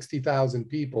for 60,000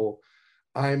 people,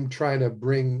 I'm trying to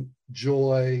bring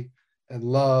joy and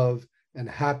love and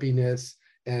happiness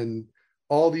and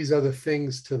all these other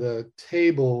things to the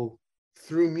table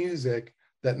through music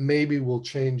that maybe will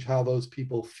change how those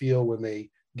people feel when they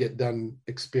get done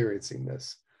experiencing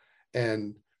this.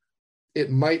 And it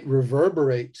might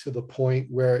reverberate to the point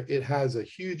where it has a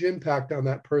huge impact on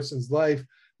that person's life.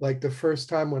 Like the first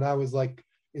time when I was like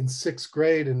in 6th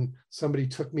grade and somebody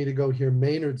took me to go hear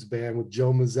Maynard's band with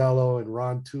Joe Mazzello and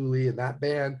Ron Tooley and that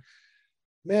band,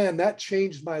 man, that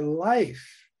changed my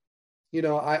life.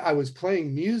 I was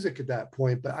playing music at that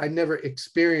point, but I never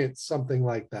experienced something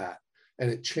like that. And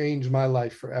it changed my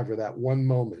life forever, that one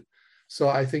moment. So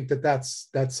I think that's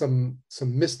some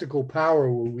mystical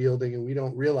power we're wielding, and we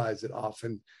don't realize it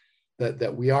often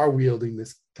that we are wielding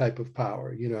this type of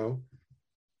power,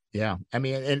 Yeah. I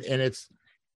mean, and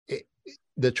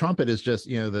the trumpet is just,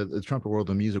 the trumpet world,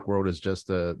 the music world is just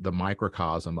the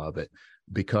microcosm of it,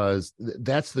 because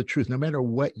that's the truth. No matter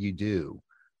what you do,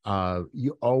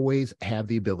 you always have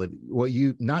the ability. Well,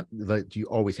 you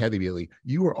always have the ability.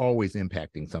 You are always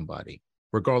impacting somebody,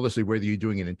 regardless of whether you're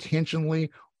doing it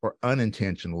intentionally or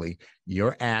unintentionally.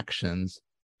 Your actions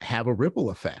have a ripple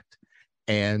effect.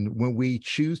 And when we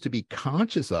choose to be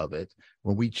conscious of it,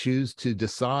 when we choose to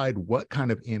decide what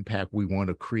kind of impact we want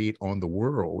to create on the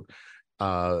world,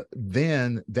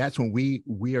 then that's when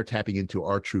we are tapping into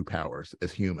our true powers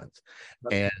as humans.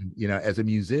 And, as a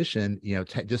musician,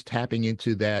 just tapping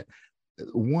into that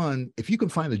one, if you can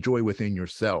find the joy within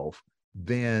yourself,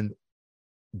 then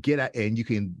you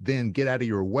can then get out of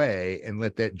your way and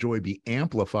let that joy be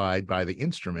amplified by the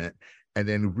instrument, and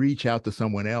then reach out to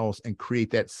someone else and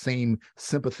create that same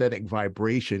sympathetic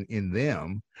vibration in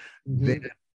them. Mm-hmm. Then,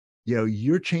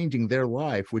 you're changing their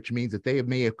life, which means that they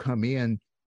may have come in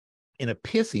a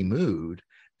pissy mood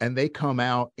and they come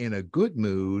out in a good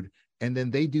mood, and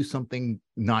then they do something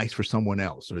nice for someone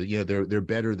else, or they're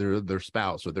better their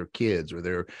spouse or their kids,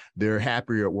 or they're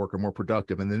happier at work or more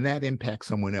productive, and then that impacts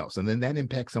someone else, and then that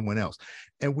impacts someone else.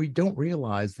 And we don't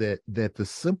realize that the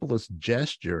simplest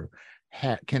gesture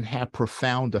can have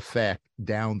profound effect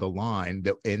down the line,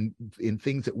 that in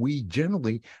things that we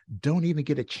generally don't even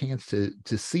get a chance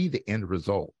to see the end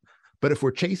result. But if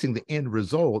we're chasing the end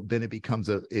result, then it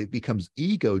becomes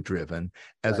ego driven,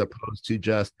 as right. opposed to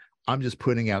just, I'm just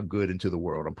putting out good into the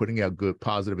world. I'm putting out good,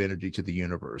 positive energy to the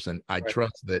universe. And I right.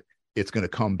 trust that it's going to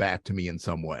come back to me in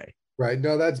some way. Right.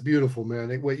 No, that's beautiful, man.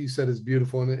 What you said is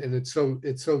beautiful. And it's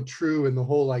so true. And the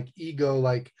whole like ego,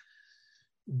 like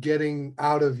getting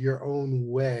out of your own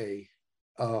way.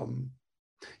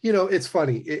 It's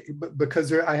funny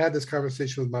because I had this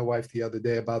conversation with my wife the other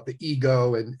day about the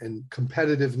ego and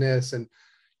competitiveness. And,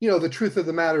 the truth of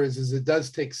the matter is it does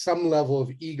take some level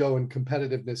of ego and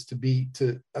competitiveness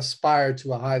to aspire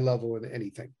to a high level in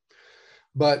anything.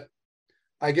 But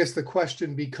I guess the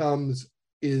question becomes,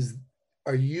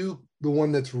 are you the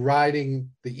one that's riding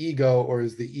the ego, or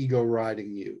is the ego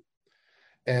riding you?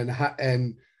 And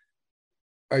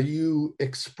are you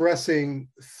expressing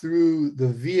through the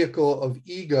vehicle of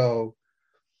ego?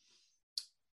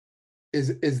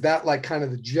 Is that like kind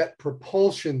of the jet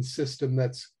propulsion system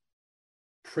that's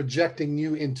projecting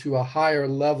you into a higher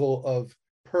level of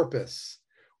purpose?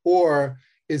 Or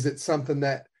is it something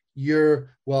that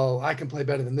I can play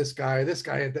better than this guy,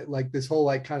 like this whole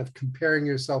like kind of comparing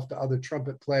yourself to other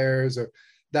trumpet players, or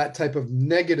that type of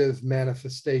negative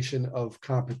manifestation of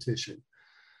competition?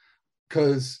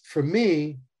 Because for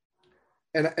me,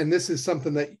 and this is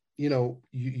something that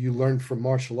you learn from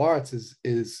martial arts,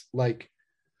 is like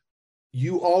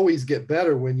you always get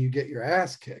better when you get your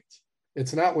ass kicked.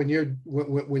 It's not when you're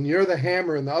the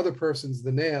hammer and the other person's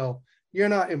the nail, you're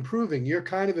not improving. You're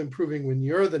kind of improving when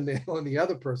you're the nail and the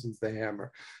other person's the hammer.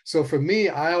 So for me,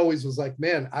 I always was like,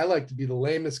 man, I like to be the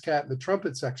lamest cat in the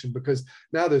trumpet section, because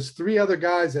now there's 3 other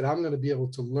guys that I'm going to be able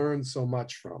to learn so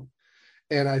much from.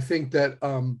 And I think that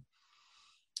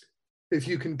if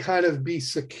you can kind of be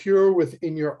secure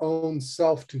within your own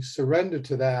self to surrender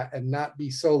to that and not be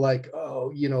so like,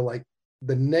 oh, you know, like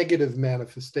the negative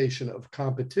manifestation of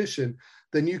competition,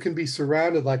 then you can be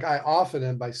surrounded, like I often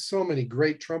am, by so many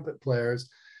great trumpet players.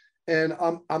 And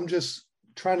I'm just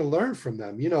trying to learn from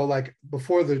them. You know, like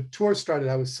before the tour started,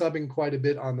 I was subbing quite a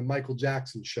bit on the Michael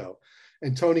Jackson show.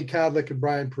 And Tony Kadlick and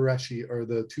Brian Pareschi are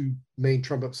the 2 main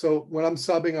trumpet. So when I'm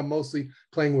subbing, I'm mostly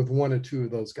playing with 1 or 2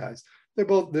 of those guys.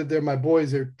 They're my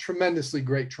boys. They're tremendously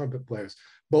great trumpet players.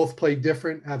 Both play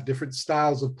different, have different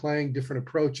styles of playing, different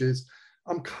approaches.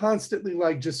 I'm constantly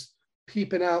like just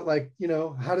peeping out, like, you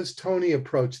know, how does Tony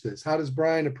approach this? How does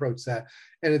Brian approach that?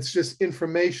 And it's just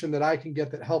information that I can get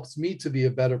that helps me to be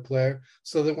a better player,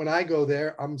 so that when I go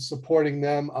there, I'm supporting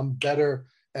them. I'm better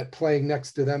at playing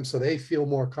next to them, so they feel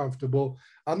more comfortable.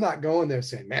 I'm not going there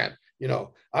saying, man, you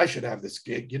know, I should have this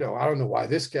gig. You know, I don't know why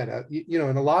this cat, you know,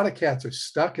 and a lot of cats are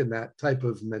stuck in that type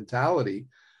of mentality.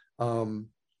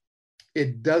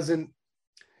 It's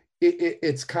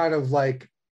kind of like,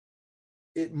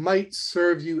 it might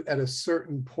serve you at a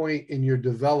certain point in your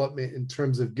development in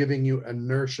terms of giving you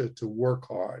inertia to work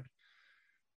hard.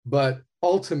 But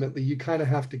ultimately, you kind of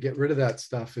have to get rid of that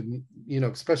stuff. And, you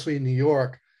know, especially in New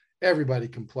York, everybody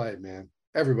can play, man.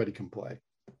 Everybody can play.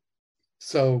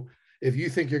 So if you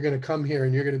think you're going to come here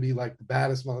and you're going to be like the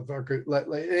baddest motherfucker,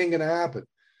 it ain't going to happen.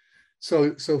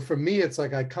 So for me, it's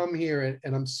like I come here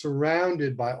and I'm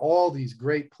surrounded by all these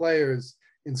great players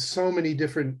in so many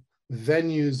different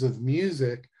venues of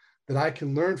music that I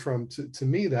can learn from. To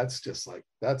me, that's just like,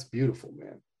 that's beautiful,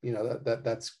 man. You know,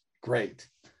 that's great.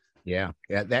 Yeah,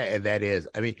 that is.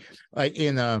 I mean, like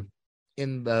in the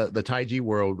Taiji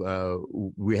world,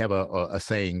 we have a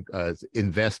saying,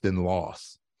 invest in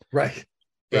loss. Right.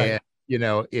 And you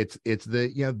know, it's the,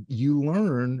 you know, you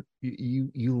learn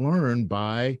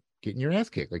by getting your ass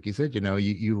kicked. Like you said, you know,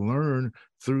 you learn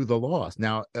through the loss.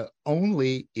 Now,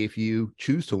 only if you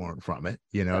choose to learn from it.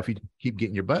 You know, if you keep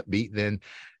getting your butt beat, then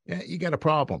you got a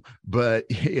problem. But,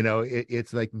 you know,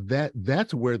 it's like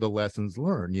that's where the lessons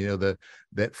learned. You know,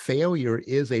 that failure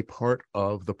is a part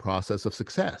of the process of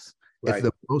success. Right. It's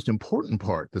the most important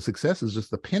part. The success is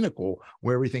just the pinnacle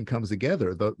where everything comes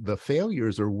together. The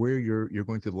failures are where you're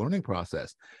going through the learning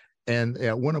process. And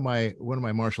one of my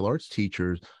martial arts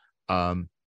teachers,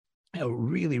 a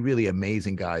really, really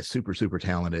amazing guy, super, super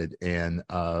talented, and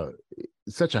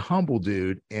such a humble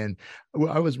dude. And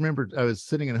I was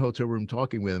sitting in a hotel room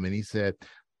talking with him, and he said,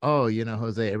 oh, you know,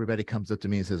 Jose, everybody comes up to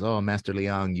me and says, oh, Master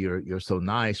Liang, you're so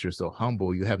nice, you're so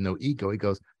humble, you have no ego. He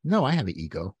goes, no, I have an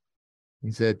ego.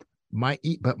 He said,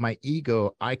 but my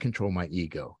ego, I control my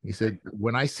ego. He said,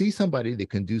 when I see somebody that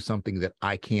can do something that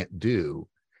I can't do,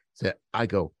 said, I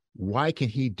go, why can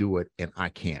he do it and I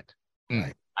can't?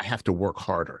 I have to work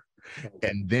harder.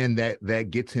 And then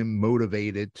that gets him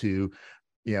motivated to,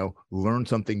 you know, learn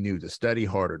something new, to study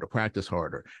harder, to practice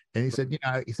harder. And he said, you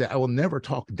know, I will never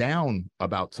talk down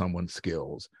about someone's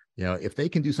skills. You know, if they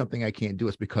can do something I can't do,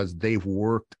 it's because they've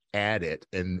worked at it.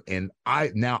 And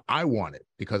I want it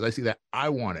because I see that I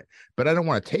want it, but I don't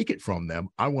want to take it from them.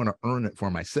 I want to earn it for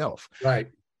myself. Right.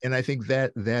 And I think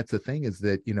that's the thing, is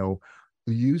that, you know,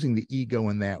 using the ego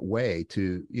in that way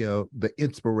to, you know, the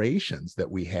inspirations that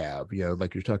we have, you know,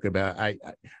 like you're talking about,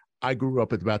 I grew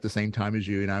up at about the same time as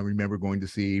you, and I remember going to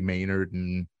see Maynard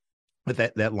and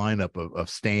that lineup of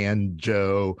Stan,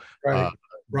 Joe, right.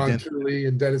 Ron Tooley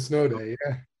and Dennis Snowday.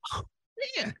 Yeah.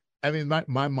 Man, I mean,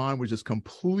 my mind was just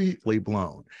completely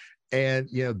blown. And,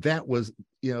 you know, that was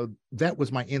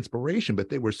my inspiration, but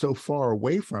they were so far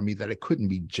away from me that I couldn't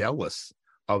be jealous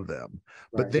of them.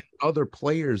 Right. But then other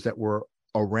players that were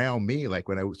around me, like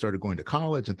when I started going to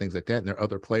college and things like that, and there are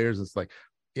other players, it's like,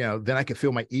 you know, then I could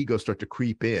feel my ego start to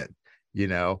creep in, you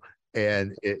know,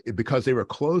 and because they were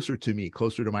closer to me,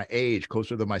 closer to my age,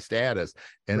 closer to my status.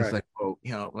 And right. It's like, oh,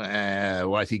 you know,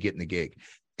 why is he getting the gig?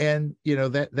 And, you know,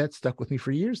 that stuck with me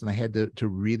for years. And I had to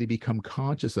really become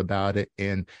conscious about it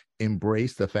and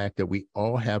embrace the fact that we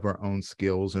all have our own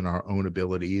skills and our own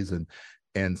abilities.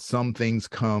 And some things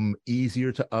come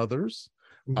easier to others.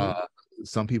 Mm-hmm.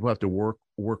 Some people have to work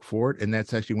for it. And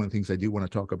that's actually one of the things I do want to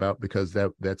talk about, because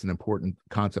that's an important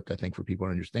concept, I think, for people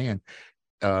to understand.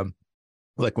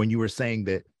 Like when you were saying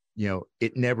that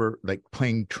it never, like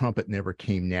playing trumpet never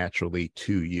came naturally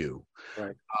to you.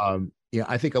 Right.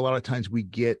 I think a lot of times we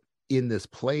get in this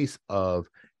place of,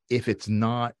 if it's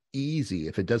not easy,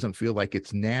 if it doesn't feel like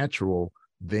it's natural,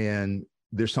 then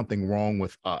there's something wrong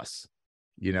with us.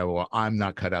 I'm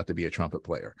not cut out to be a trumpet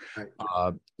player.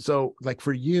 Right. So like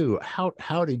for you,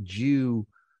 how did you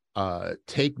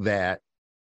take that,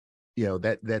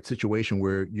 that situation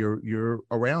where you're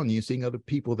around and you're seeing other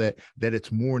people that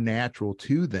it's more natural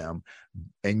to them,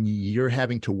 and you're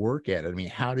having to work at it? I mean,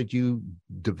 how did you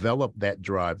develop that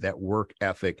drive, that work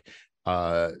ethic,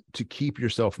 to keep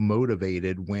yourself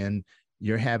motivated when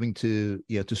you're having to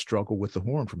struggle with the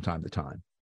horn from time to time?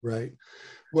 Right.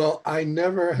 Well, I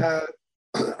never had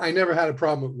a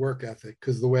problem with work ethic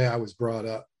because the way I was brought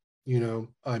up,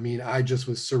 I mean, I just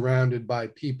was surrounded by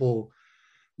people,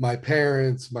 my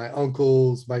parents, my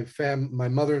uncles, my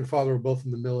mother and father were both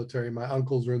in the military. My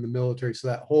uncles were in the military. So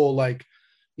that whole, like,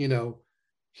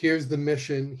 here's the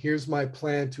mission, here's my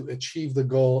plan to achieve the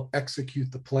goal,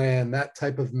 execute the plan. That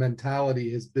type of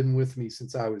mentality has been with me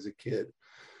since I was a kid.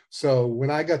 So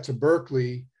when I got to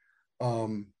Berklee,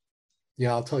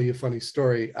 I'll tell you a funny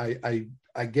story.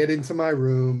 I get into my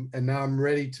room and now I'm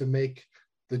ready to make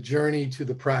the journey to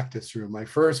the practice room, my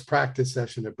first practice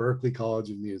session at Berklee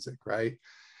College of Music, right?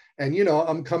 And,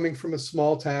 I'm coming from a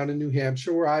small town in New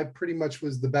Hampshire where I pretty much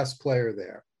was the best player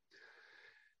there.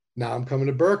 Now I'm coming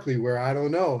to Berklee where I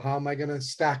don't know, how am I going to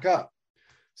stack up?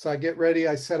 So I get ready,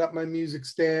 I set up my music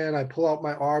stand, I pull out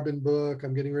my Arbin book,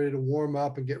 I'm getting ready to warm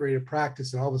up and get ready to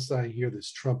practice. And all of a sudden I hear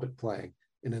this trumpet playing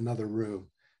in another room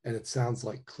and it sounds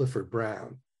like Clifford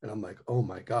Brown. And I'm like, oh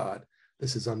my God,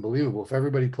 this is unbelievable. If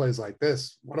everybody plays like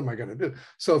this, what am I going to do?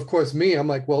 So of course I'm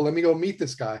like, well, let me go meet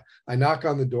this guy. I knock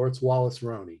on the door, it's Wallace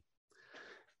Roney.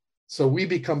 So we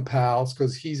become pals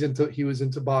because he was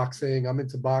into boxing, I'm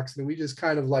into boxing. And we just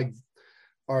kind of like,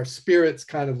 our spirits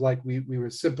kind of like, we were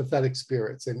sympathetic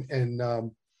spirits.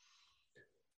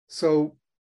 So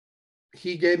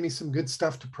he gave me some good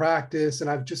stuff to practice. And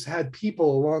I've just had people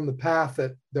along the path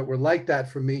that were like that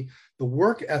for me. The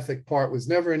work ethic part was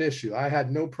never an issue. I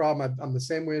had no problem. I'm the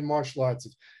same way in martial arts.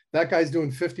 If that guy's doing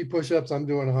 50 push-ups, I'm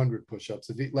doing 100 push-ups.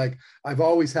 I've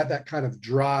always had that kind of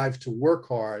drive to work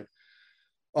hard.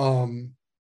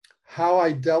 How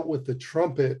I dealt with the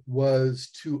trumpet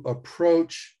was to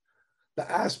approach the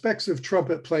aspects of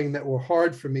trumpet playing that were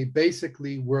hard for me.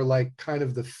 Basically were like kind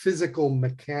of the physical,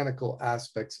 mechanical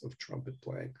aspects of trumpet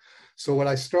playing. So what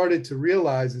I started to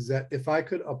realize is that if I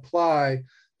could apply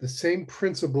the same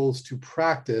principles to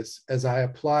practice as I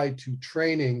applied to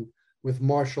training with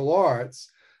martial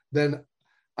arts, then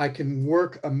I can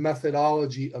work a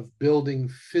methodology of building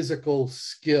physical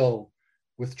skill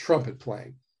with trumpet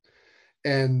playing.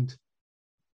 And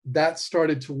that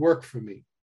started to work for me.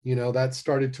 That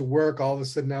started to work. All of a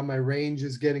sudden now my range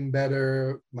is getting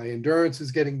better. My endurance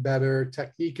is getting better.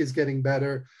 Technique is getting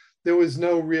better. There was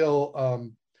no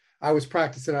real, I was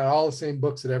practicing out all the same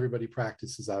books that everybody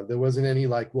practices out. There wasn't any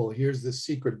like, well, here's this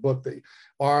secret book that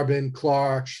Arbin,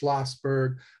 Clark,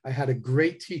 Schlossberg. I had a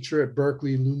great teacher at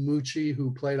Berklee, Lou Mucci,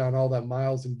 who played on all that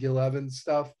Miles and Gil Evans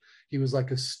stuff. He was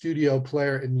like a studio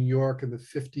player in New York in the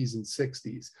 50s and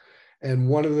 60s. And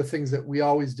one of the things that we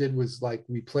always did was like,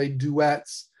 we played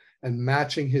duets and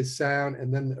matching his sound.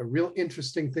 And then a real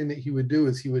interesting thing that he would do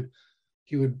is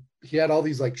he had all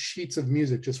these like sheets of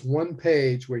music, just one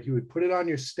page where he would put it on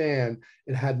your stand.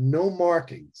 It had no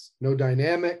markings, no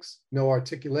dynamics, no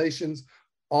articulations.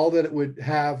 All that it would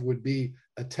have would be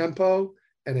a tempo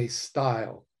and a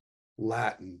style,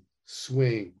 Latin,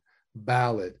 swing,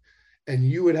 ballad. And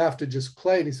you would have to just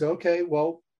play. And he said, okay,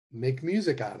 well, make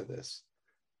music out of this.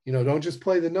 Don't just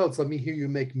play the notes. Let me hear you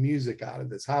make music out of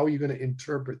this. How are you going to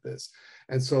interpret this?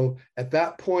 And so at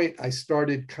that point, I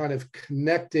started kind of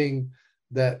connecting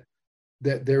that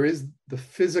there is the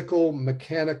physical,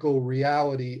 mechanical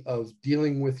reality of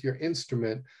dealing with your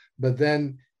instrument, but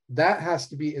then that has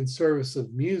to be in service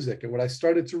of music. And what I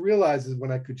started to realize is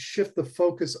when I could shift the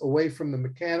focus away from the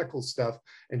mechanical stuff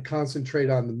and concentrate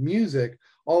on the music,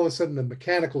 all of a sudden the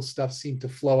mechanical stuff seemed to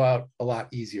flow out a lot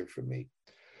easier for me.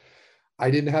 I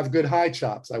didn't have good high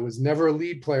chops. I was never a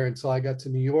lead player until I got to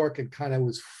New York and kind of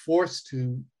was forced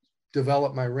to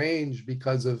develop my range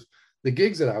because of the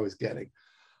gigs that I was getting.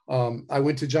 I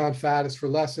went to John Faddis for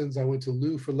lessons. I went to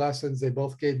Lou for lessons. They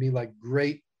both gave me like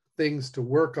great things to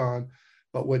work on.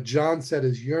 But what John said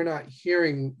is, you're not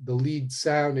hearing the lead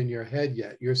sound in your head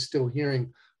yet. You're still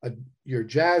hearing your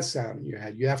jazz sound in your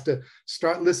head. You have to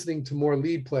start listening to more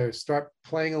lead players, start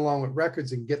playing along with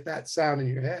records and get that sound in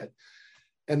your head.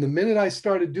 And the minute I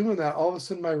started doing that, all of a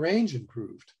sudden my range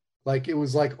improved. Like it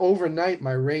was like overnight,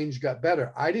 my range got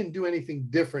better. I didn't do anything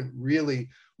different really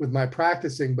with my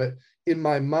practicing, but in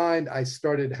my mind, I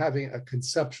started having a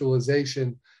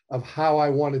conceptualization of how I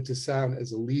wanted to sound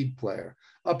as a lead player.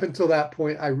 Up until that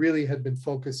point, I really had been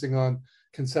focusing on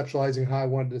conceptualizing how I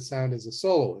wanted to sound as a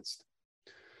soloist.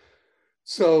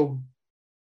 So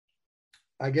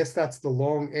I guess that's the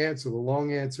long answer. The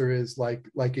long answer is like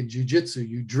in jujitsu,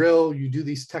 you drill, you do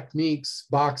these techniques,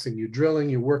 boxing, you're drilling,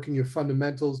 you're working your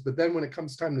fundamentals. But then when it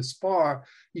comes time to spar,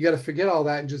 you got to forget all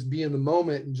that and just be in the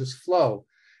moment and just flow.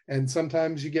 And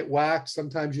sometimes you get whacked,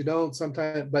 sometimes you don't,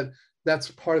 but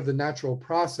that's part of the natural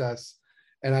process.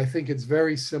 And I think it's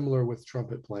very similar with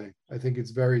trumpet playing. I think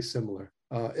it's very similar,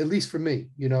 at least for me,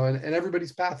 and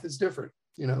everybody's path is different,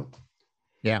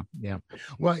 Yeah. Yeah.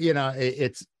 Well,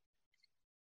 it's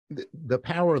the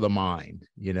power of the mind,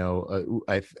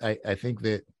 I think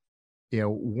that,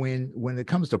 when it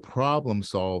comes to problem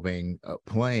solving,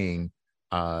 playing,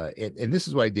 and this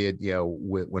is what I did,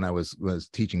 when I was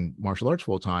teaching martial arts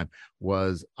full time,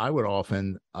 was I would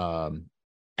often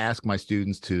ask my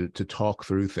students to talk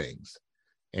through things.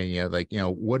 And,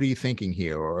 what are you thinking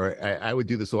here? Or I would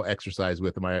do this little exercise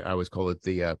with them. I always call it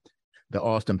the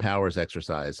Austin Powers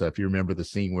exercise. So if you remember the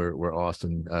scene where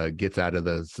Austin gets out of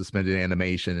the suspended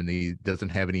animation and he doesn't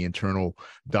have any internal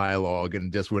dialogue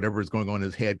and just whatever is going on in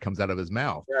his head comes out of his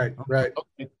mouth. Right.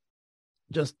 Okay.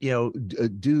 Just,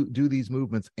 do these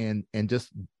movements and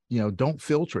just, don't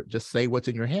filter it. Just say what's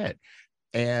in your head.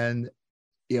 And,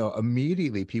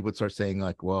 immediately people would start saying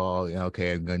like, well,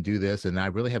 okay, I'm going to do this. And I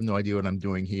really have no idea what I'm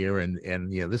doing here. And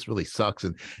this really sucks.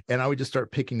 And I would just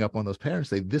start picking up on those patterns,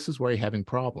 say, this is where you're having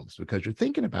problems because you're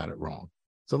thinking about it wrong.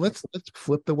 So let's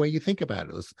flip the way you think about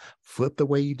it. Let's flip the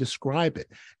way you describe it.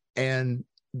 And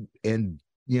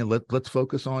let's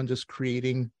focus on just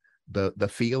creating the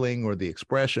feeling or the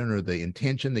expression or the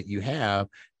intention that you have.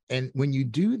 And when you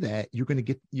do that, you're going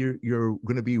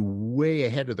to be way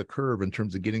ahead of the curve in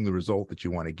terms of getting the result that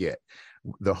you want to get.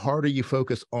 The harder you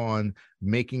focus on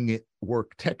making it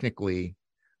work technically,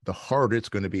 the harder it's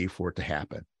going to be for it to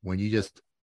happen when you just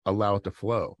allow it to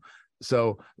flow.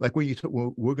 So like when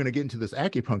we're going to get into this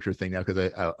acupuncture thing now,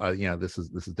 because this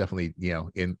is definitely,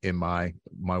 in my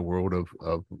world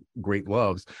of great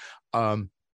loves.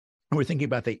 We're thinking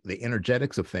about the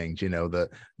energetics of things, the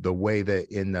way that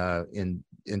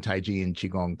in Tai Chi and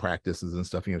Qigong practices and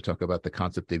stuff, talk about the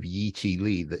concept of Yi, Qi,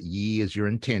 Li. The Yi is your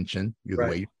intention, the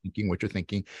way you're thinking, what you're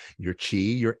thinking, your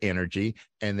Qi, your energy,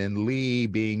 and then Li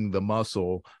being the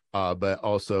muscle, but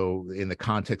also in the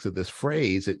context of this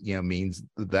phrase, it means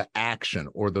the action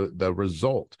or the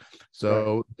result.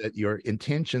 So that your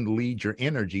intention leads your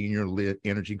energy, and your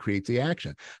energy creates the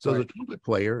action. So as a trumpet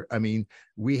player,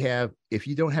 if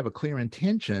you don't have a clear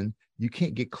intention, you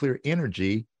can't get clear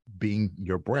energy, being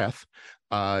your breath.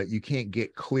 You can't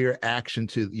get clear action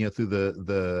to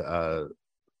through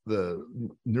the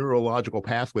neurological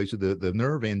pathways to the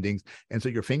nerve endings, and so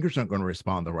your fingers aren't going to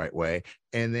respond the right way,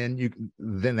 and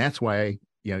then that's why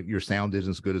your sound isn't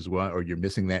as good as well, or you're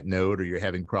missing that note, or you're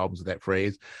having problems with that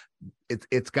phrase.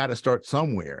 It's got to start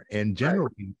somewhere, and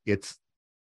generally it's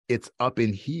up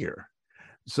in here.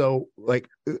 So like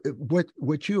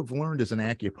what you have learned as an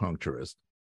acupuncturist,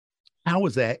 how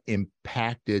has that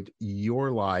impacted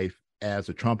your life as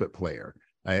a trumpet player?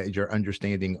 Your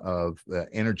understanding of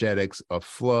energetics, of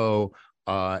flow,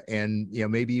 and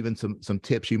maybe even some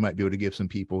tips you might be able to give some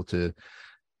people to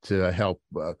help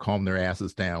calm their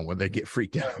asses down when they get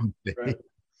freaked out. Right.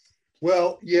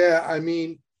 Well, yeah, I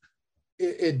mean,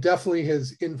 it definitely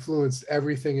has influenced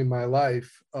everything in my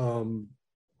life. I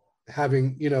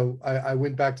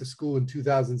went back to school in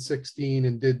 2016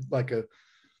 and did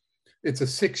it's a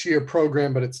 6-year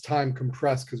program, but it's time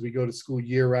compressed because we go to school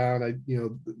year round.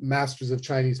 The Masters of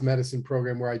Chinese Medicine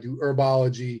program where I do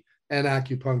herbology and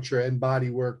acupuncture and body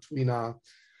work, Tuina.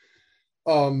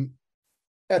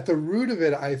 At the root of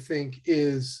it, I think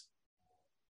is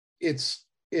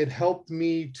it helped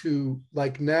me to,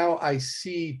 now I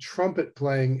see trumpet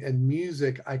playing and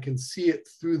music, I can see it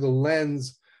through the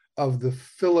lens of the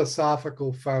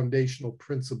philosophical foundational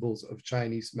principles of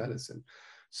Chinese medicine.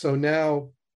 So now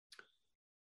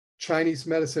Chinese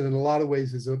medicine in a lot of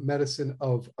ways is a medicine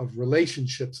of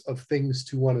relationships, of things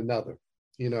to one another,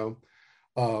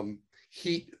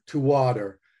 heat to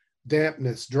water,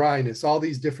 dampness, dryness, all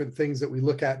these different things that we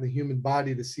look at in the human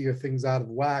body to see are things out of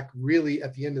whack. Really,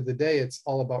 at the end of the day, it's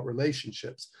all about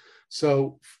relationships.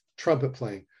 So trumpet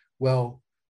playing, well,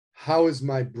 how is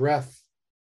my breath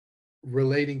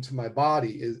relating to my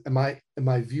body? Am I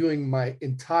viewing my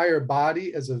entire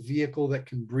body as a vehicle that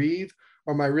can breathe?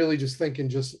 Or am I really just thinking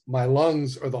just my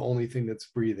lungs are the only thing that's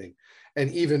breathing?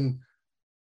 And even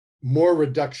more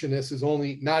reductionist is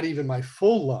only not even my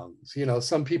full lungs. You know,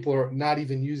 some people are not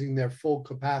even using their full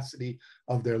capacity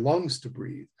of their lungs to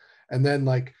breathe. And then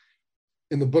like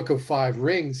in the book of Five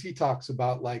Rings, he talks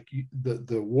about like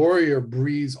the warrior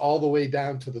breathes all the way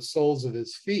down to the soles of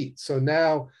his feet. So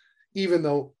now, even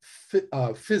though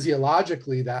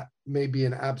physiologically that may be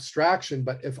an abstraction,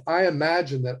 but if I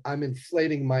imagine that I'm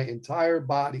inflating my entire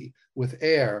body with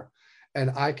air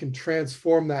and I can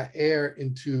transform that air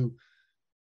into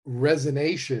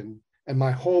resonation and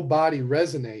my whole body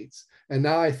resonates, and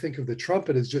now I think of the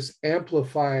trumpet as just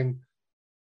amplifying.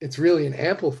 It's really an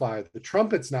amplifier. The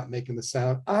trumpet's not making the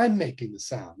sound. I'm making the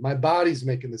sound. My body's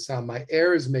making the sound. My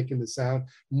air is making the sound.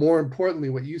 More importantly,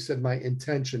 what you said, my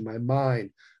intention, my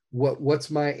mind, what's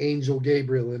my angel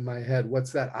Gabriel in my head?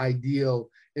 What's that ideal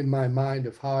in my mind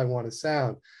of how I want to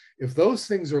sound? If those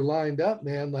things are lined up,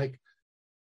 man, like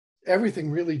everything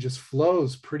really just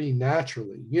flows pretty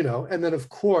naturally, you know? And then of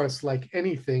course, like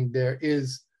anything, there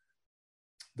is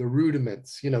the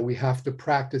rudiments, you know, we have to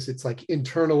practice. It's like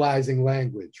internalizing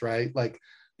language, right? Like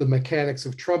the mechanics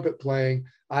of trumpet playing,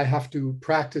 I have to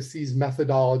practice these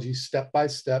methodologies step by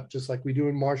step, just like we do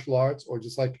in martial arts, or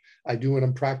just like I do when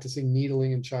I'm practicing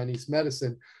needling in Chinese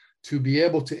medicine, to be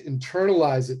able to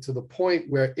internalize it to the point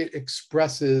where it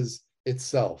expresses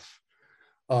itself.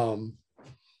 I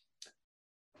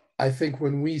think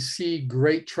when we see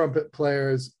great trumpet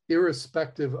players,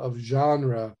 irrespective of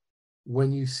genre,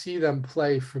 when you see them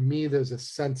play, for me, there's a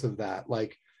sense of that.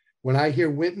 Like when I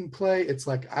hear Wynton play, it's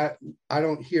like I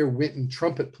don't hear Wynton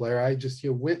trumpet player. I just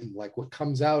hear Wynton. Like what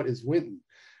comes out is Wynton.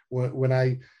 When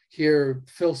I hear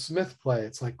Phil Smith play,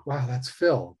 it's like, wow, that's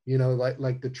Phil. You know,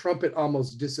 like the trumpet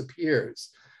almost disappears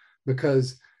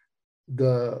because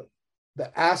the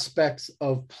aspects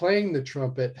of playing the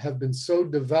trumpet have been so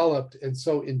developed and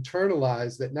so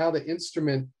internalized that now the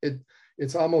instrument,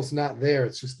 it's almost not there.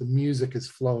 It's just the music is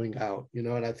flowing out, you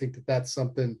know? And I think that that's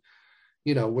something,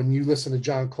 you know, when you listen to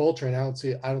John Coltrane, I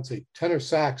don't say tenor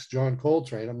sax, John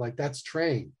Coltrane. I'm like, that's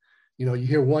Train. You know, you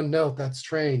hear one note, that's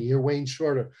Train. You hear Wayne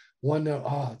Shorter, one note,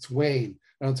 oh, it's Wayne.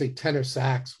 I don't say tenor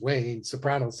sax, Wayne,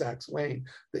 soprano sax, Wayne.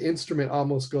 The instrument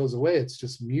almost goes away. It's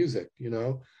just music, you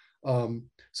know?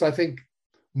 So I think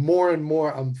more and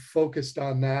more I'm focused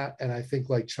on that. And I think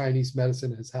like Chinese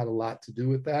medicine has had a lot to do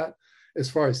with that. As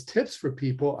far as tips for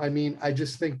people, I mean, I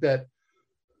just think that,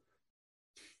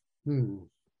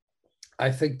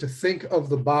 I think to think of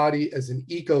the body as an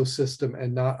ecosystem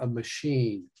and not a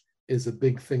machine is a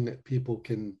big thing that people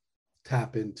can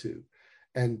tap into.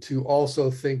 And to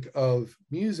also think of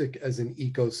music as an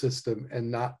ecosystem and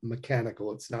not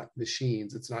mechanical. It's not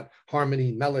machines. It's not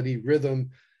harmony, melody,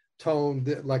 rhythm, tone.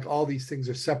 Like all these things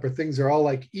are separate things. They're all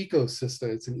like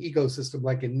ecosystem. It's an ecosystem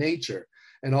like in nature.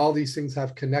 And all these things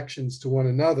have connections to one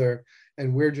another.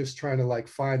 And we're just trying to like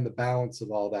find the balance of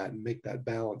all that and make that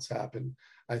balance happen.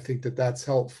 I think that that's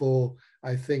helpful.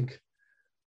 I think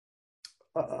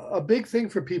a big thing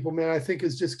for people, man, I think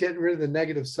is just getting rid of the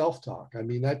negative self-talk. I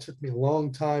mean, that took me a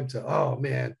long time to, oh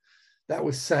man, that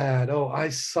was sad. Oh, I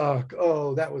suck.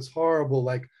 Oh, that was horrible.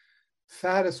 Like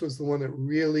Faddis was the one that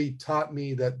really taught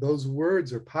me that those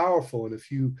words are powerful. And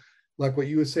if you, like what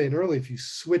you were saying earlier, if you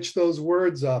switch those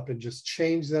words up and just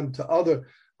change them to other,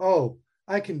 oh,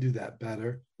 I can do that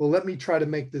better. Well, let me try to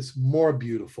make this more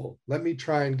beautiful. Let me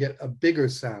try and get a bigger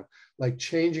sound, like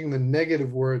changing the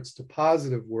negative words to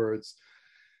positive words.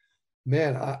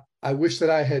 Man, I wish that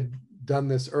I had done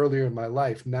this earlier in my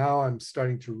life. Now I'm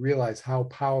starting to realize how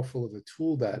powerful of a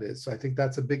tool that is. So I think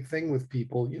that's a big thing with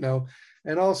people, you know,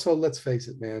 and also let's face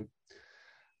it, man,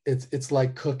 it's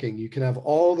like cooking. You can have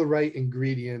all the right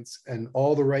ingredients and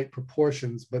all the right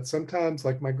proportions, but sometimes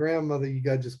like my grandmother, you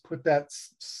got to just put that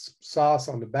sauce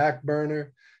on the back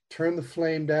burner, turn the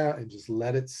flame down and just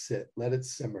let it sit, let it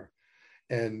simmer.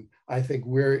 And I think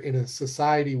we're in a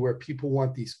society where people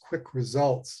want these quick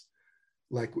results.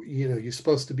 Like, you know, you're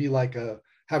supposed to be like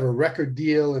have a record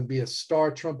deal and be a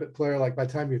star trumpet player. Like by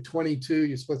the time you're 22,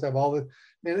 you're supposed to have all the,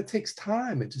 man, it takes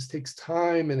time. It just takes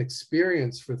time and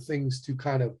experience for things to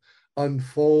kind of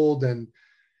unfold. And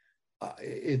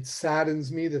it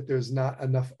saddens me that there's not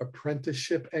enough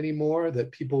apprenticeship anymore,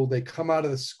 that people, they come out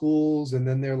of the schools and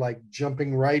then they're like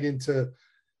jumping right into,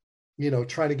 you know,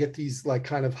 trying to get these like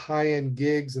kind of high-end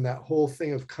gigs and that whole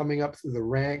thing of coming up through the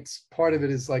ranks. Part of it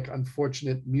is like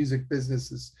unfortunate music business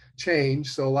has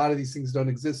changed. So a lot of these things don't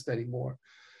exist anymore.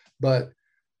 But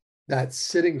that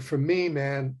sitting, for me,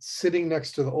 man, sitting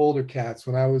next to the older cats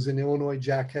when I was in Illinois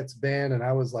Jackettes band and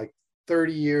I was like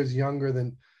 30 years younger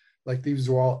than, like these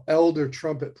were all elder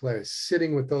trumpet players,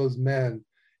 sitting with those men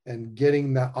and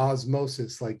getting that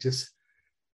osmosis, like just,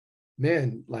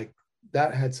 man, like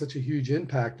that had such a huge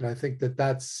impact. And I think that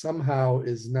that somehow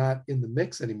is not in the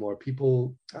mix anymore.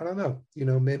 People, I don't know, you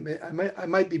know, I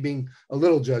might be being a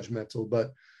little judgmental,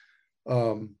 but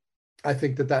I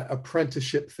think that that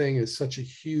apprenticeship thing is such a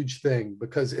huge thing,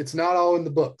 because it's not all in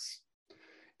the books.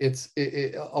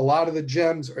 A lot of the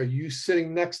gems are you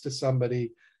sitting next to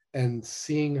somebody and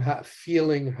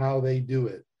feeling how they do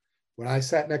it. When I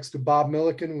sat next to Bob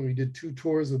Milliken, when we did 2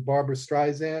 tours with Barbara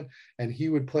Streisand, and he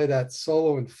would play that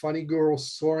solo in Funny Girl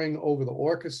soaring over the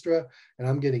orchestra, and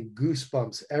I'm getting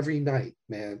goosebumps every night,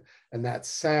 man. And that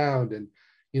sound, and,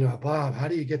 you know, Bob, how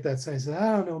do you get that sound? I said,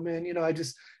 I don't know, man. You know, I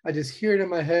just hear it in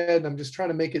my head, and I'm just trying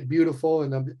to make it beautiful.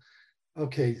 And I'm,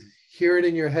 okay, hear it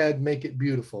in your head, make it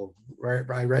beautiful. Right?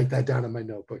 I write that down in my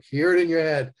notebook. Hear it in your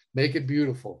head, make it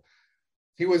beautiful.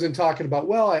 He wasn't talking about,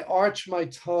 well, I arch my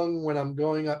tongue when I'm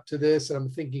going up to this and I'm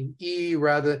thinking E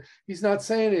rather. He's not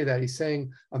saying any of that. He's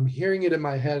saying, I'm hearing it in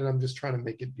my head and I'm just trying to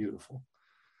make it beautiful.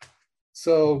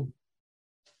 So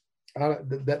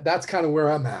that's kind of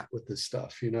where I'm at with this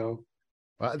stuff, you know.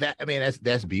 Well,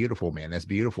 that's beautiful, man. That's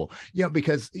beautiful. You know,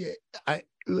 because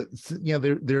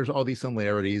there's all these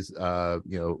similarities, you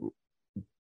know,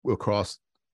 across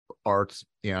arts,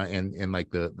 you know, and like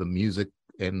the music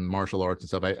and martial arts and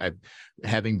stuff. I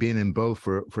having been in both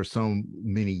for so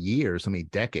many years, so many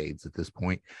decades at this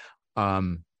point,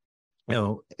 you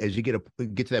know, as you get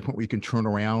to that point where you can turn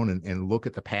around and look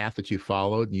at the path that you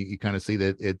followed, you kind of see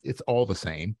that it's all the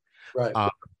same. Right.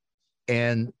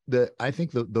 And I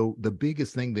think the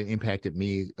biggest thing that impacted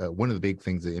me, one of the big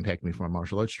things that impacted me from my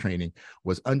martial arts training,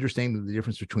 was understanding the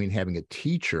difference between having a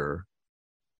teacher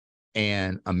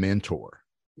and a mentor.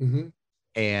 Mm-hmm.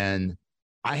 And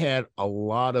I had a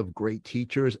lot of great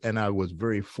teachers, and I was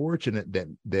very fortunate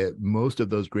that most of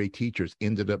those great teachers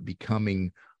ended up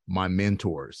becoming my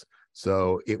mentors.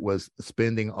 So it was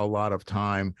spending a lot of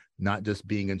time not just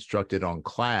being instructed in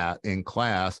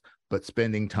class, but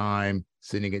spending time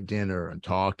sitting at dinner and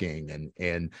talking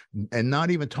and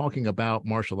not even talking about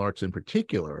martial arts in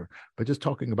particular, but just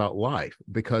talking about life.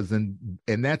 Because then,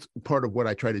 and that's part of what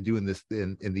I try to do in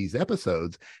these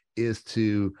episodes, is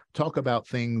to talk about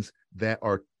things that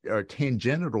are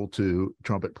tangential to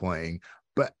trumpet playing,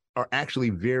 but are actually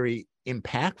very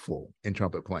impactful in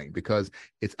trumpet playing, because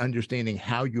it's understanding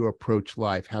how you approach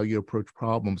life, how you approach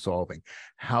problem solving,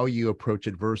 how you approach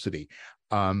adversity.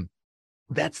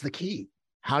 That's the key.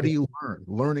 How do you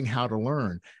learning how to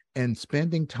learn, and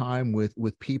spending time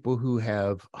with people who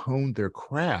have honed their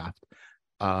craft,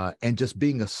 and just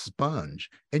being a sponge.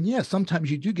 And yeah, sometimes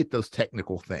you do get those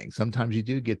technical things. Sometimes you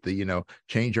do get the, you know,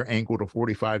 change your ankle to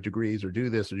 45 degrees or do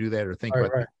this or do that or think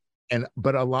about that.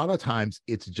 But a lot of times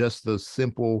it's just those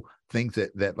simple things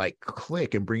that like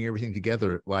click and bring everything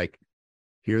together, like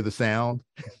hear the sound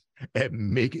and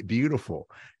make it beautiful.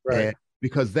 Right. And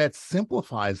because that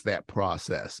simplifies that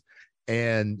process.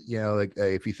 And, you know, like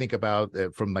if you think about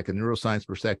from like a neuroscience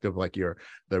perspective, like the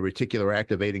reticular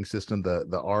activating system,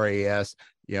 the RAS,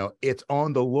 you know, it's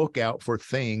on the lookout for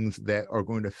things that are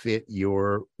going to fit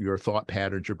your thought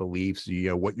patterns, your beliefs, you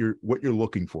know, what you're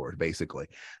looking for, basically.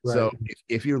 Right. So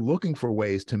if you're looking for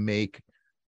ways to make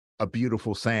a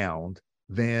beautiful sound,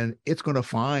 then it's going to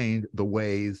find the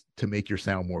ways to make your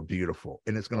sound more beautiful,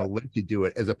 and it's going to let you do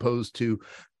it, as opposed to,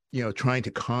 you know, trying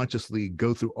to consciously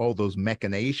go through all those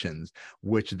machinations,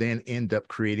 which then end up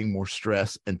creating more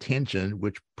stress and tension,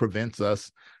 which prevents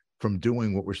us from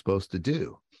doing what we're supposed to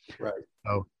do. Right.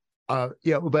 So,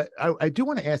 yeah, but I do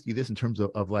want to ask you this in terms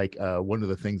of like one of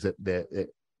the things that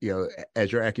you know,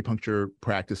 as your acupuncture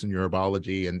practice and your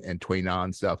herbology and Tui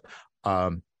Nan stuff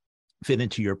fit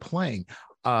into your playing.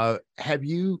 Have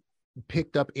you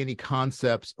picked up any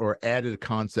concepts or added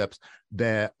concepts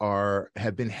that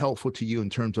have been helpful to you in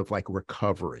terms of like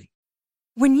recovery?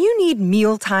 When you need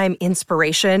mealtime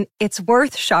inspiration, it's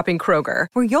worth shopping Kroger,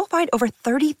 where you'll find over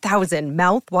 30,000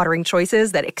 mouth-watering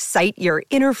choices that excite your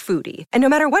inner foodie. And no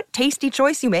matter what tasty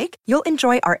choice you make, you'll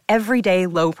enjoy our everyday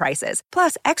low prices,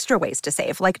 plus extra ways to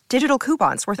save, like digital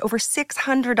coupons worth over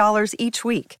 $600 each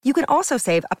week. You can also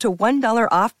save up to $1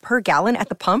 off per gallon at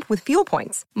the pump with fuel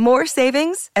points. More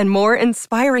savings and more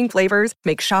inspiring flavors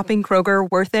make shopping Kroger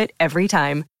worth it every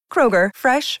time. Kroger,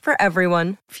 fresh for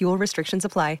everyone. Fuel restrictions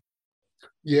apply.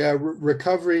 Yeah,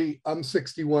 recovery. I'm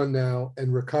 61 now,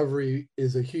 and recovery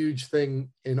is a huge thing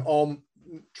in all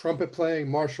trumpet playing,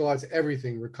 martial arts,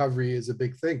 everything. Recovery is a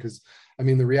big thing, because, I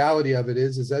mean, the reality of it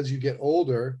is as you get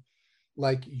older,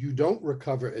 like, you don't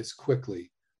recover as quickly.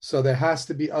 So there has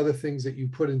to be other things that you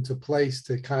put into place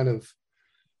to kind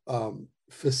of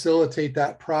facilitate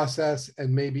that process,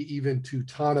 and maybe even to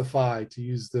tonify, to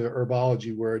use the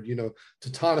herbology word, you know,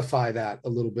 to tonify that a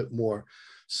little bit more.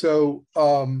 So,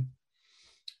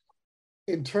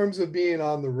 in terms of being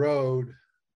on the road,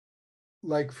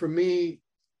 like for me,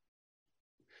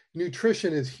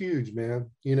 nutrition is huge, man.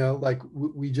 You know, like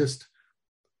we just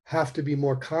have to be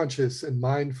more conscious and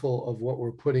mindful of what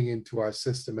we're putting into our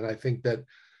system. And I think that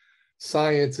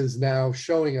science is now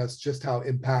showing us just how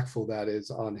impactful that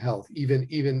is on health.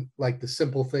 Even like the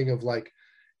simple thing of like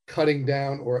cutting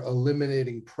down or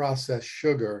eliminating processed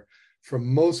sugar. For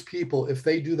most people, if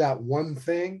they do that one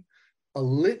thing, a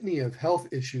litany of health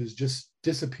issues just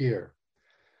disappear.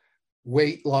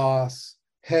 Weight loss,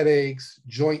 headaches,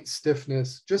 joint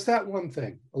stiffness, just that one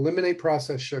thing. Eliminate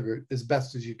processed sugar as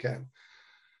best as you can.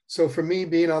 So for me,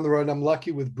 being on the road, I'm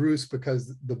lucky with Bruce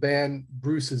because the band,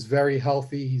 Bruce is very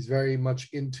healthy. He's very much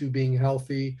into being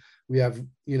healthy. We have,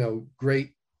 you know,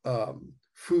 great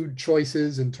food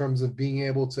choices in terms of being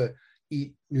able to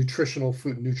eat nutritional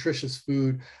food, nutritious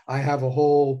food. I have a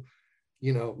whole,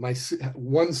 you know, my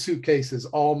one suitcase is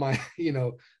all my, you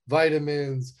know,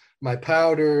 vitamins, my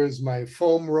powders, my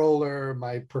foam roller,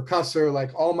 my percussor,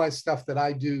 like all my stuff that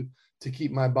I do to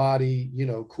keep my body, you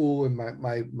know, cool and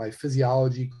my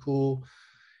physiology cool.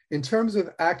 In terms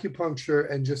of acupuncture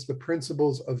and just the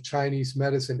principles of Chinese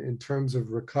medicine in terms of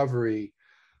recovery,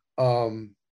 that's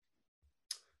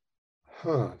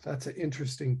an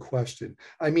interesting question.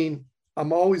 I mean,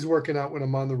 I'm always working out when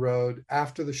I'm on the road.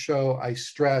 After the show, I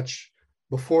stretch.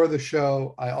 Before the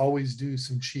show, I always do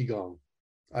some Qigong.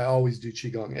 I always do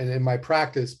Qigong. And in my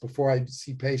practice, before I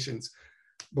see patients,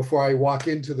 before I walk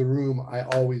into the room, I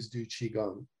always do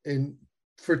Qigong. And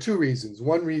for two reasons.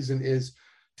 One reason is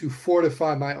to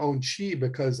fortify my own Qi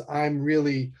because I'm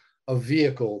really a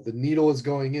vehicle. The needle is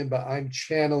going in, but I'm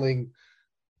channeling,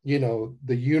 you know,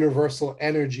 the universal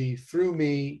energy through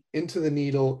me into the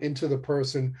needle, into the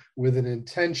person with an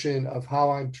intention of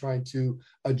how I'm trying to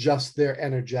adjust their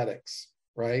energetics,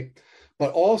 right?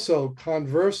 But also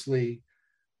conversely,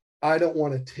 I don't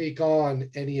want to take on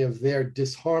any of their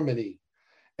disharmony.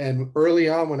 And early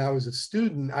on when I was a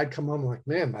student, I'd come home like,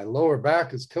 man, my lower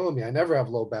back is killing me. I never have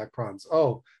low back problems.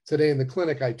 Oh, today in the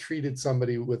clinic, I treated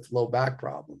somebody with low back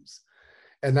problems.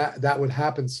 And that would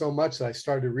happen so much that I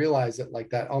started to realize that like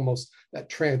that almost that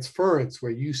transference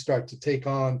where you start to take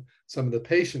on some of the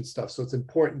patient stuff. So it's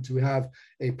important to have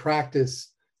a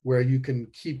practice where you can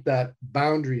keep that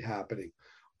boundary happening.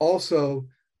 Also,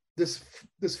 this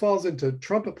falls into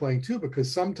trumpet playing too,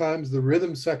 because sometimes the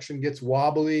rhythm section gets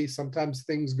wobbly. Sometimes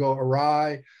things go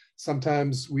awry.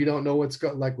 Sometimes we don't know what's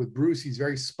going, like with Bruce, he's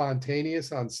very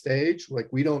spontaneous on stage. Like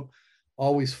we don't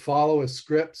always follow a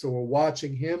script. So we're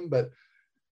watching him, but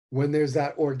when there's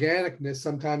that organicness,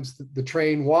 sometimes the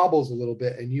train wobbles a little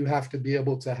bit and you have to be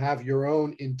able to have your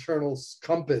own internal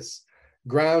compass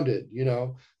grounded, you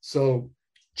know? So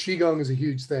Qigong is a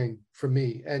huge thing for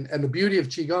me. And the beauty of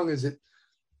Qigong is it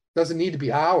doesn't need to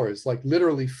be hours, like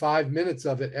literally 5 minutes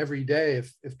of it every day.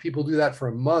 If people do that for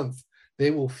a month,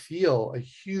 they will feel a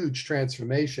huge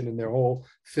transformation in their whole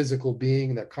physical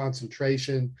being, their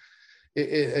concentration.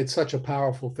 It's such a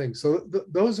powerful thing. So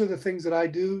those are the things that I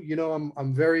do. You know,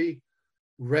 I'm very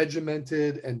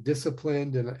regimented and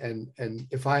disciplined. And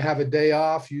if I have a day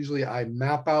off, usually I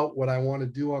map out what I want to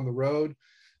do on the road.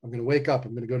 I'm going to wake up,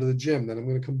 I'm going to go to the gym, then I'm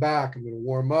going to come back, I'm going to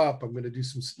warm up, I'm going to do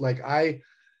some, like I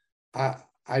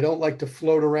don't like to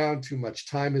float around too much.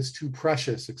 Time is too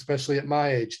precious, especially at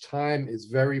my age. Time is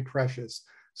very precious.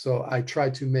 So I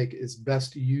try to make as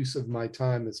best use of my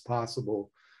time as possible.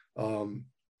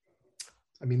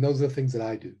 I mean, those are the things that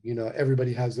I do. You know,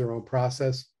 everybody has their own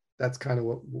process. That's kind of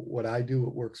what I do.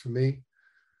 What works for me.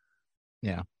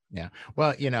 Yeah. Yeah.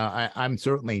 Well, you know, I'm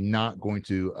certainly not going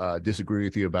to disagree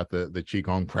with you about the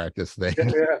Qigong practice thing.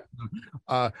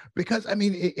 Yeah. Because I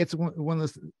mean, it's one of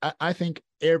those, I think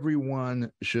every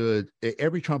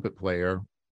trumpet player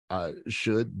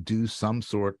should do some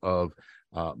sort of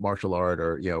martial art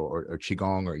or, you know, or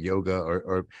Qigong or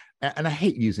yoga and I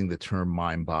hate using the term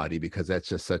mind body because that's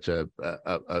just such a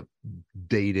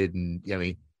dated, and I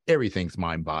mean, everything's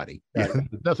mind body. Right.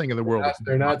 Nothing in the world.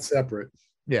 They're not separate.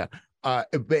 Yeah.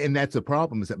 And that's the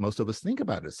problem, is that most of us think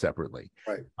about it separately.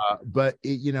 Right. But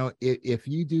you know, if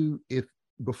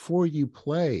before you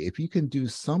play, if you can do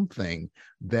something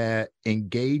that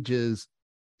engages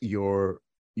your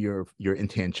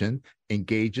intention,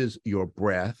 engages your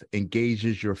breath,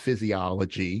 engages your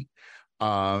physiology,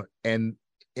 and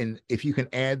if you can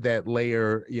add that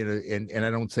layer, you know, and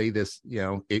I don't say this, you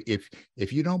know,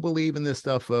 if you don't believe in this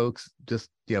stuff, folks, just,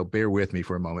 you know, bear with me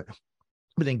for a moment,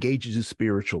 but engages you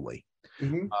spiritually.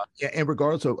 Yeah, and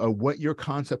regardless of what your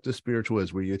concept of spiritual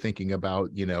is, where you're thinking about,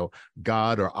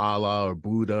 God or Allah or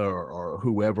Buddha or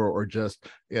whoever, or just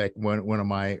like one of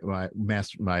my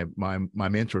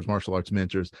mentors, martial arts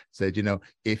mentors, said,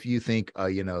 if you think,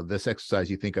 this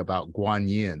exercise, you think about Guan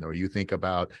Yin, or you think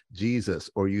about Jesus,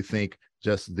 or you think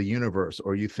just the universe,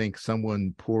 or you think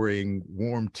someone pouring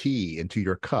warm tea into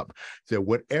your cup. So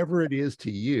whatever it is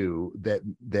to you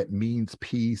that means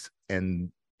peace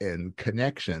and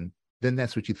connection, then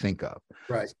that's what you think of.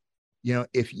 Right.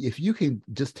 If you can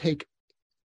just take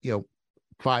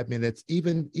 5 minutes,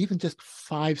 even just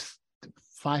five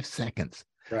seconds,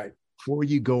 right, before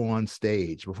you go on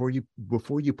stage, before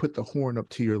you put the horn up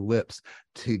to your lips,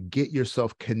 to get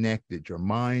yourself connected, your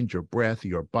mind, your breath,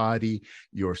 your body,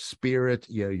 your spirit,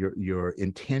 your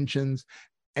intentions,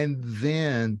 and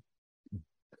then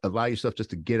allow yourself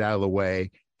just to get out of the way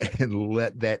and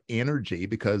let that energy,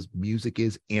 because music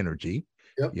is energy.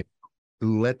 Yep.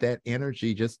 Let that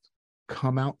energy just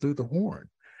come out through the horn.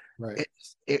 Right.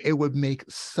 It would make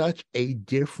such a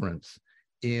difference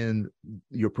in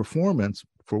your performance,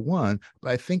 for one.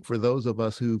 But I think for those of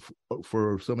us who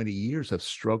for so many years have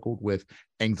struggled with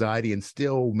anxiety, and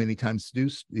still many times you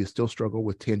still struggle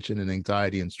with tension and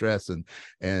anxiety and stress and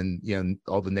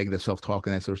all the negative self-talk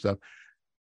and that sort of stuff,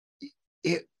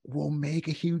 it will make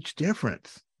a huge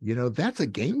difference. That's a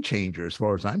game changer as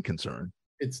far as I'm concerned.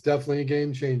 It's definitely a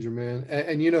game changer, man.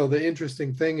 And the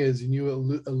interesting thing is, and you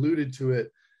alluded to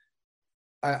it,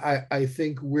 I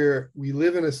think we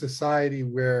live in a society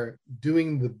where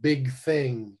doing the big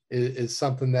thing is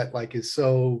something that is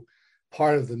so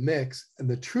part of the mix. And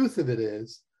the truth of it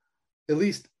is, at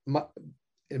least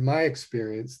in my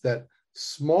experience, that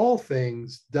small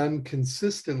things done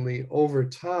consistently over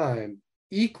time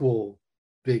equal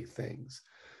big things.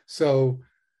 So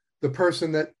the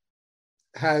person that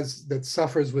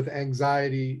suffers with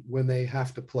anxiety when they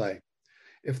have to play,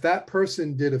 if that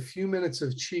person did a few minutes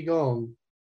of Qigong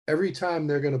every time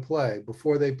they're going to play,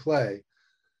 before they play,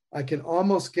 I can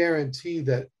almost guarantee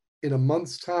that in a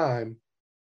month's time,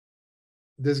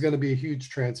 there's going to be a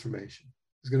huge transformation.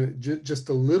 It's going to just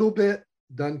a little bit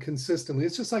done consistently.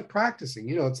 It's just like practicing.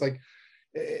 It's like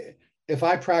if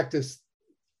I practice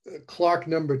Clark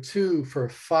number 2 for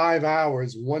 5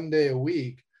 hours, 1 day a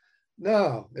week,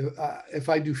 no, if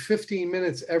I do 15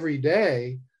 minutes every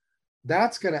day,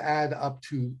 that's going to add up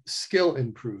to skill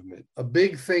improvement. A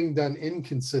big thing done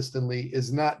inconsistently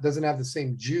doesn't have the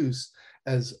same juice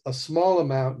as a small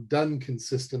amount done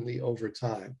consistently over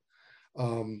time.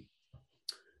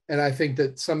 And I think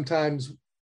that sometimes,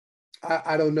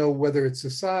 I don't know whether it's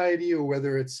society or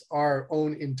whether it's our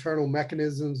own internal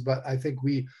mechanisms, but I think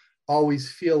we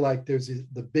always feel like there's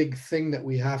the big thing that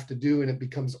we have to do, and it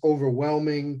becomes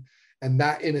overwhelming, and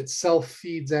that in itself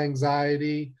feeds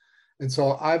anxiety. And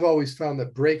so I've always found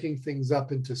that breaking things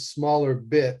up into smaller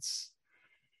bits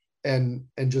and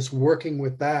just working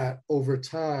with that over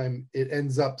time, it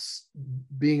ends up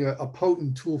being a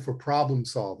potent tool for problem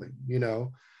solving,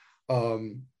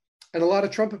 and a lot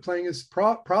of trumpet playing is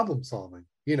problem solving,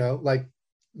 like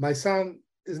my sound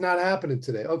is not happening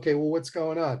today. Okay, well, what's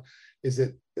going on?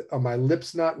 Are my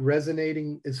lips not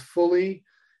resonating as fully?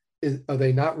 Are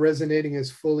they not resonating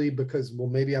as fully because, well,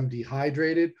 maybe I'm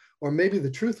dehydrated, or maybe the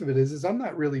truth of it is I'm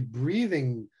not really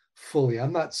breathing fully.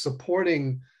 I'm not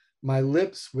supporting my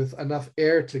lips with enough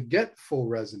air to get full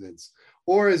resonance.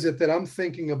 Or is it that I'm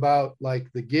thinking about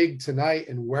the gig tonight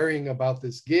and worrying about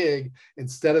this gig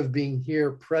instead of being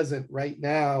here present right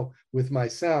now with my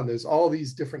sound? There's all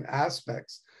these different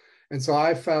aspects. And so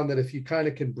I found that if you kind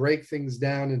of can break things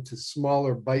down into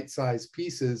smaller bite-sized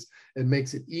pieces, it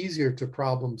makes it easier to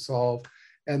problem solve.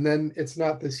 And then it's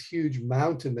not this huge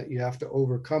mountain that you have to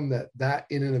overcome that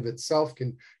in and of itself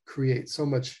can create so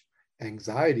much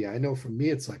anxiety. I know for me,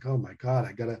 it's like, oh my God,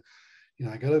 I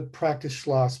gotta practice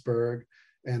Schlossberg,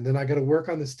 and then I gotta work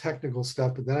on this technical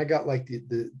stuff. But then I got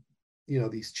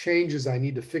these changes I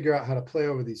need to figure out how to play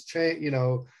over these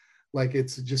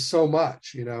it's just so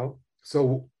much,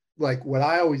 So what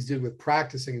I always did with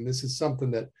practicing, and this is something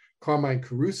that Carmine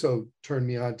Caruso turned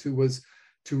me on to, was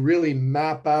to really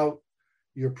map out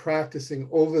your practicing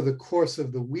over the course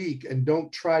of the week, and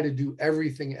don't try to do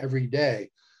everything every day.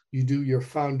 You do your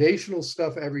foundational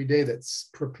stuff every day that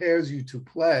prepares you to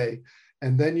play,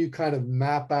 and then you kind of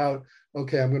map out,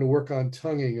 okay, I'm going to work on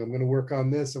tonguing, I'm going to work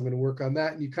on this, I'm going to work on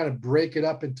that, and you kind of break it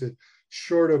up into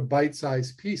shorter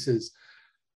bite-sized pieces.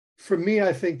 For me,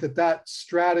 I think that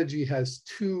strategy has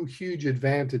 2 huge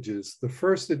advantages. The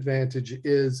first advantage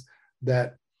is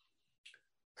that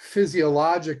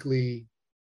physiologically,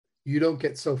 you don't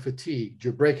get so fatigued.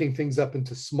 You're breaking things up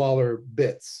into smaller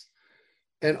bits.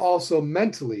 and also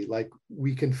mentally, like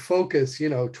we can focus,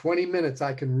 20 minutes,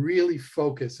 I can really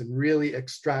focus and really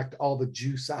extract all the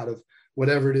juice out of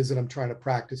whatever it is that I'm trying to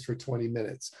practice for 20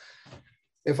 minutes.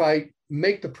 If I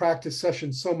make the practice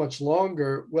session so much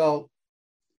longer, well,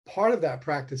 part of that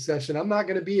practice session, I'm not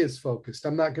going to be as focused.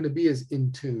 I'm not going to be as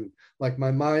in tune. Like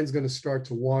my mind's going to start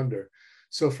to wander.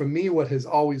 So for me, what has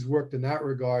always worked in that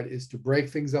regard is to break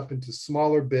things up into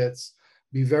smaller bits,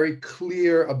 be very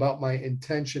clear about my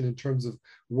intention in terms of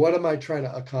what am I trying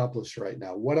to accomplish right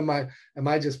now? Am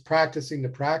I just practicing to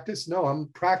practice? No, I'm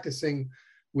practicing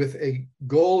with a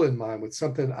goal in mind, with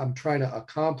something I'm trying to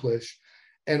accomplish,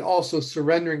 and also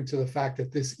surrendering to the fact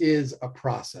that this is a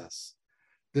process.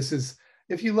 This is,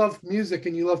 if you love music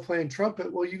and you love playing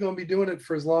trumpet, well, you're going to be doing it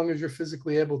for as long as you're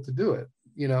physically able to do it.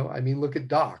 Look at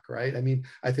Doc, right?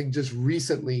 I think just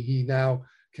recently he now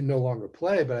can no longer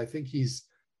play, but I think is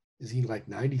he like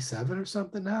 97 or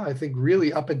something now? I think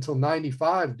really up until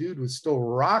 95, dude was still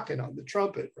rocking on the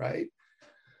trumpet, right?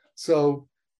 So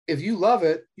if you love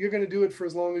it, you're going to do it for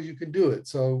as long as you can do it.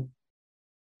 So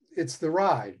it's the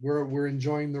ride. We're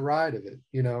enjoying the ride of it,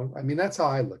 that's how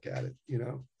I look at it,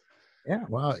 Yeah,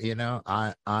 well,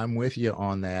 I'm with you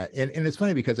on that. And it's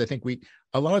funny because I think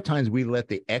a lot of times we let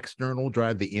the external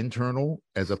drive the internal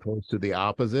as opposed to the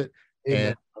opposite.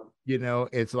 Amen. And,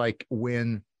 it's like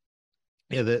when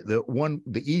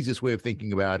the easiest way of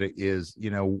thinking about it is,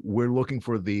 we're looking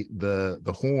for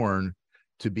the horn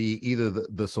to be either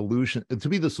the solution, to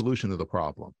be the solution of the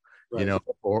problem, right,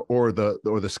 or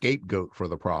the scapegoat for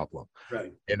the problem,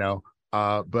 right,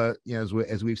 but as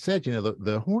we've said,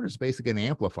 the horn is basically an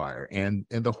amplifier, and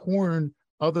the horn,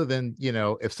 other than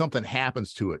if something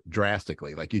happens to it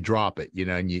drastically, like you drop it,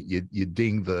 and you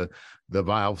ding the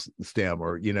valve stem,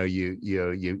 or you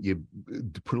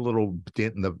put a little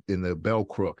dent in the bell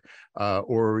crook,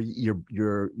 or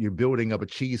you're building up a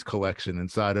cheese collection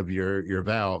inside of your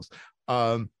valves,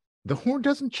 the horn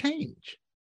doesn't change.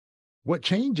 What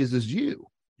changes is you.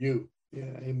 Yeah,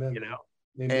 amen.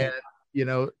 Amen.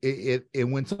 And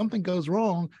and when something goes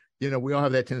wrong, we all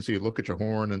have that tendency to look at your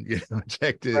horn and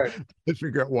check to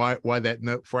figure out why that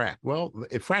note fracked. Well,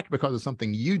 it fracked because of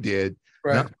something you did,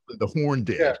 right, not the horn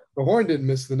did. Yeah, the horn didn't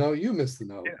miss the note, you missed the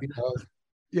note.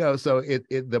 Yeah. So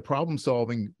the problem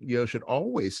solving should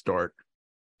always start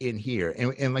in here,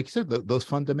 and like you said, those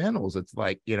fundamentals. It's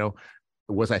like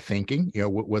was I thinking?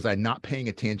 Was I not paying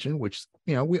attention? Which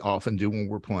we often do when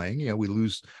we're playing. We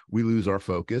lose our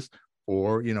focus.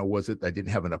 Or was it I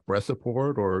didn't have enough breath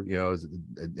support? Or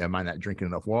am I not drinking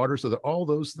enough water? So that all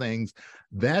those things,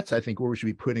 that's I think where we should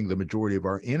be putting the majority of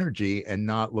our energy, and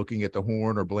not looking at the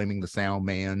horn or blaming the sound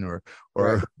man or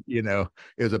right, it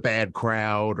was a bad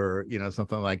crowd or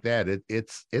something like that.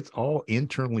 It's all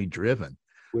internally driven.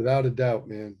 Without a doubt,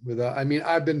 man.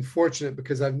 I've been fortunate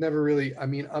because I've never really,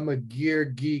 I'm a gear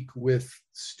geek with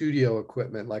studio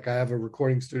equipment. Like I have a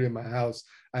recording studio in my house.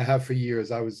 I have for years.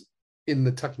 I was in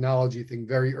the technology thing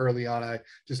very early on. I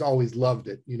just always loved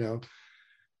it,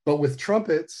 But with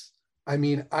trumpets,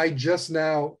 I just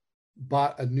now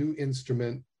bought a new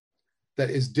instrument that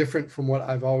is different from what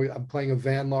I'm playing a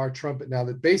Van Laar trumpet now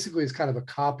that basically is kind of a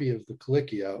copy of the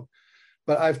Colicchio.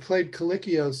 But I've played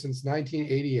Colicchio since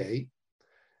 1988.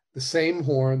 The same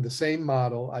horn, the same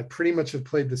model. I pretty much have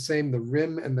played the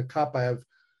rim and the cup.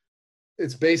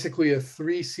 It's basically a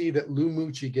 3C that Lou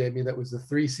Mucci gave me. That was the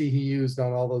 3C he used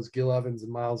on all those Gil Evans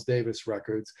and Miles Davis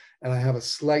records. And I have a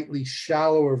slightly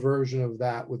shallower version of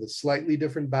that with a slightly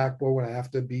different backbore when I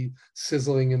have to be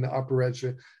sizzling in the upper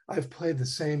register. I've played the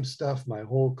same stuff my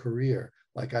whole career.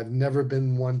 Like I've never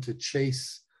been one to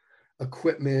chase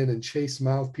equipment and chase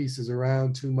mouthpieces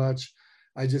around too much.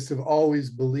 I just have always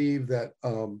believed that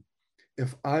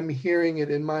if I'm hearing it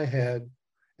in my head,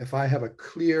 if I have a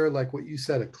clear, like what you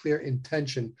said, a clear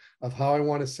intention of how I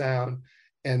want to sound,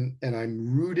 and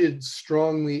I'm rooted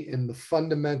strongly in the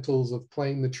fundamentals of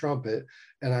playing the trumpet,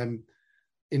 and I'm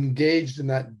engaged in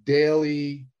that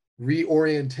daily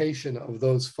reorientation of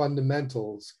those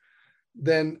fundamentals,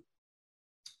 then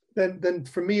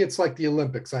for me, it's like the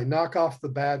Olympics. I knock off the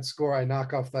bad score. I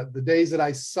knock off the days that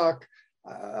I suck.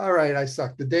 All right, I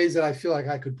suck. The days that I feel like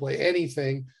I could play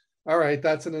anything, all right,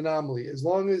 that's an anomaly. As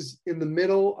long as in the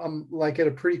middle, I'm like at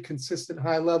a pretty consistent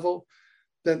high level,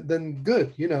 then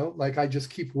good, like I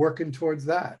just keep working towards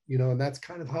that, and that's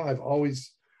kind of how I've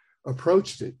always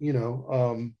approached it,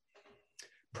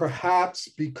 perhaps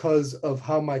because of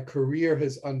how my career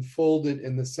has unfolded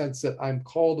in the sense that I'm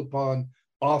called upon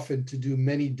often to do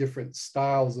many different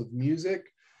styles of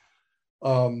music.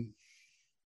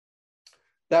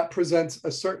 That presents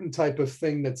a certain type of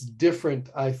thing that's different,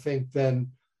 I think,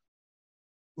 than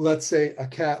let's say a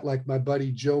cat like my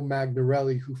buddy Joe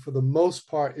Magnarelli, who for the most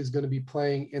part is going to be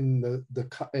playing in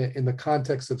the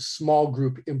context of small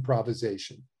group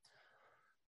improvisation.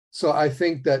 So I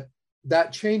think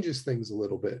that changes things a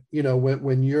little bit. You know,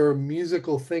 when your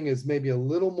musical thing is maybe a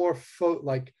little more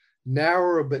like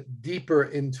narrower but deeper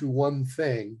into one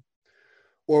thing,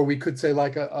 or we could say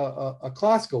like a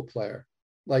classical player,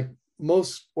 like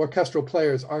most orchestral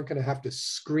players aren't going to have to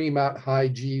scream out high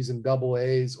G's and double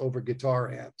A's over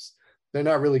guitar amps. They're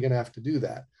not really going to have to do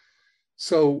that.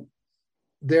 So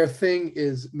their thing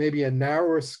is maybe a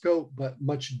narrower scope, but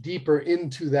much deeper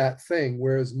into that thing.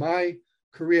 Whereas my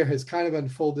career has kind of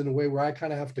unfolded in a way where I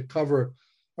kind of have to cover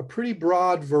a pretty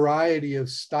broad variety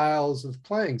of styles of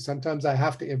playing. Sometimes I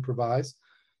have to improvise.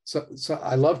 So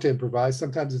I love to improvise.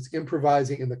 Sometimes it's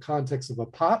improvising in the context of a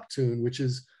pop tune, which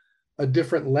is a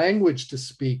different language to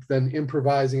speak than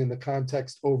improvising in the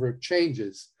context over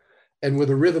changes. And with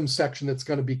a rhythm section that's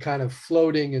going to be kind of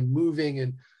floating and moving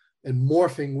and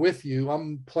morphing with you,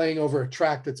 I'm playing over a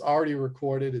track that's already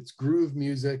recorded. It's groove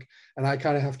music, and I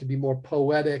kind of have to be more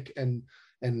poetic and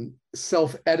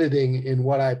self-editing in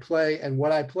what I play. And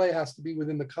what I play has to be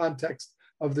within the context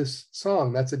of this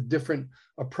song. That's a different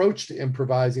approach to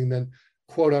improvising than,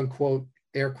 quote unquote,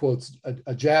 air quotes,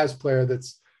 a jazz player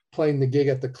that's playing the gig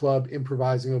at the club,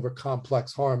 improvising over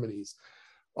complex harmonies.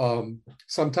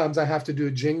 Sometimes I have to do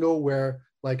a jingle where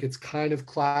like it's kind of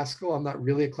classical. I'm not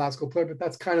really a classical player, but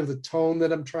that's kind of the tone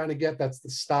that I'm trying to get. That's the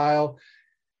style,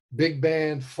 big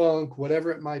band, funk,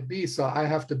 whatever it might be. So I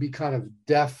have to be kind of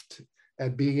deft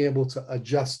at being able to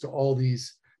adjust to all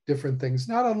these different things.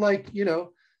 Not unlike, you know,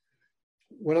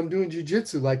 when I'm doing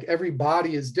jujitsu, like every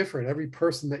body is different. Every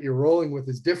person that you're rolling with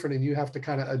is different, and you have to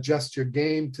kind of adjust your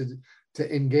game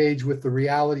to engage with the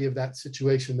reality of that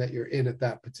situation that you're in at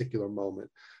that particular moment.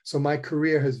 So my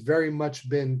career has very much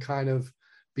been kind of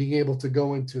being able to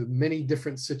go into many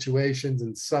different situations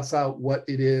and suss out what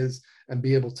it is and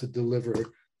be able to deliver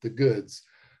the goods.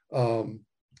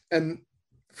 And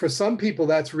for some people,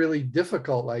 that's really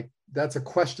difficult. Like that's a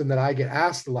question that I get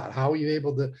asked a lot. How are you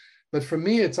able to, but for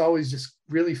me, it's always just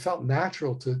really felt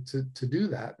natural to do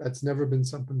that. That's never been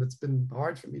something that's been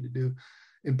hard for me to do,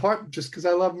 in part just because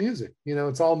I love music. You know,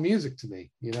 it's all music to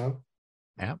me, you know?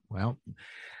 Yeah, well,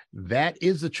 that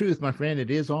is the truth, my friend.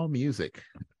 It is all music,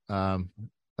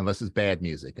 unless it's bad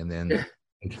music, and then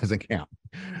it doesn't count.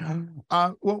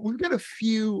 Well, we've got a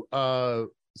few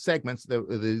segments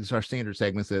these are standard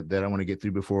segments that I want to get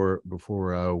through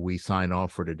before we sign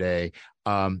off for today.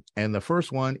 And the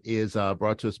first one is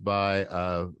brought to us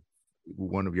by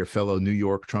one of your fellow New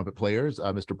York trumpet players,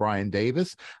 Mr. Brian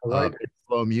Davis.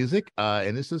 Slow music,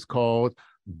 and this is called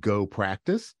Go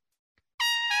Practice.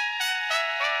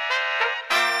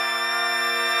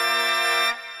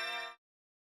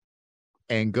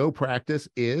 And Go Practice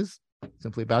is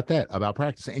simply about that, about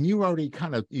practice. And you already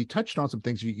you touched on some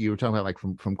things you were talking about, like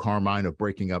from Carmine, of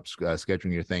breaking up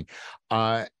scheduling your thing.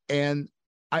 And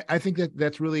I think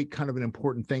that's really kind of an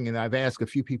important thing. And I've asked a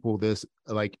few people this,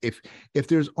 like if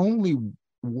there's only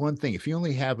one thing, if you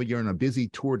only you're on a busy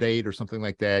tour date or something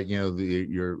like that, you know,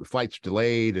 your flight's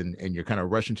delayed and you're kind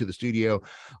of rushing to the studio,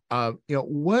 you know,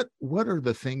 what are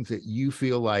the things that you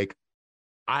feel like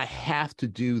I have to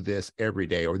do this every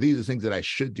day, or these are things that I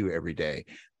should do every day,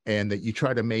 and that you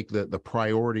try to make the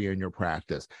priority in your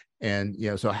practice? And, you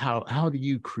know, so how do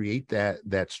you create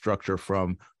that structure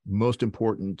from most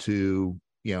important to,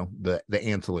 you know, the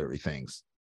ancillary things?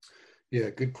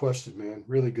 Yeah, good question, man.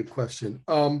 Really good question.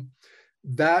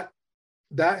 That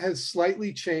has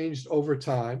slightly changed over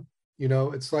time. You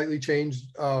know, it's slightly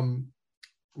changed.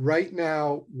 Right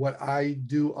now, what I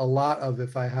do a lot of,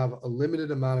 if I have a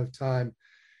limited amount of time,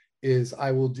 is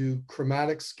I will do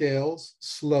chromatic scales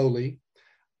slowly.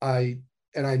 I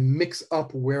mix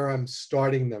up where I'm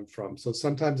starting them from. So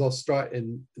sometimes I'll start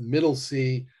in middle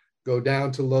C, go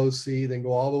down to low C, then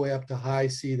go all the way up to high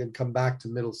C, then come back to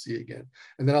middle C again.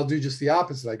 And then I'll do just the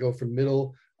opposite. I go from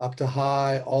middle up to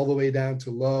high, all the way down to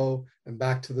low, and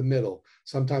back to the middle.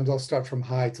 Sometimes I'll start from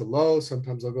high to low.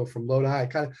 Sometimes I'll go from low to high.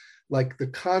 Kind of like the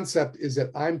concept is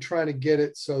that I'm trying to get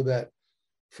it so that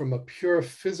from a pure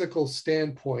physical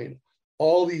standpoint,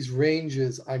 all these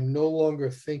ranges, I'm no longer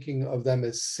thinking of them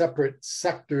as separate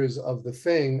sectors of the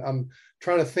thing. I'm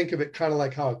trying to think of it kind of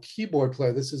like how a keyboard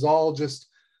player, this is all just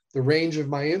the range of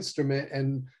my instrument,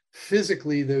 and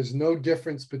physically there's no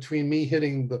difference between me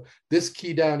hitting this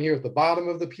key down here at the bottom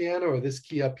of the piano or this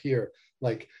key up here,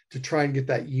 like to try and get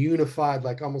that unified,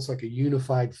 like almost like a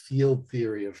unified field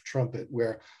theory of trumpet,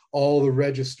 where all the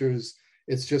registers,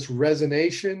 it's just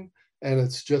resonation and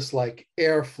it's just like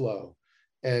airflow,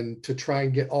 and to try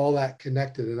and get all that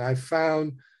connected. And I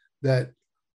found that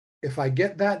if I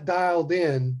get that dialed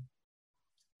in,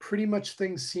 pretty much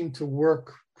things seem to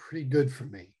work pretty good for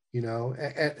me, you know.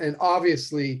 And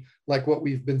obviously, like what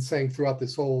we've been saying throughout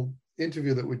this whole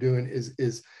interview that we're doing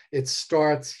is it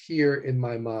starts here in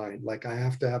my mind. Like I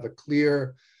have to have a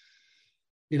clear,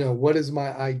 you know, what is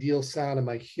my ideal sound? Am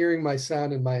I hearing my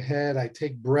sound in my head? I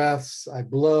take breaths, I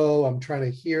blow, I'm trying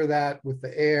to hear that with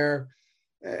the air.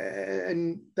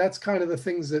 And that's kind of the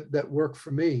things that work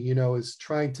for me, you know, is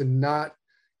trying to not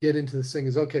get into this thing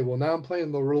is, okay, well, now I'm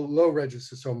playing the low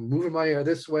register, so I'm moving my air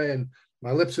this way and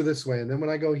my lips are this way. And then when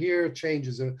I go here, it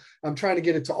changes. And I'm trying to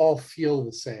get it to all feel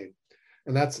the same.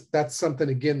 And that's something,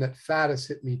 again, that Faddis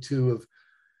hit me too, of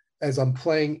as I'm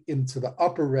playing into the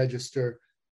upper register,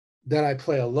 then I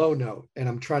play a low note and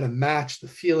I'm trying to match the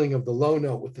feeling of the low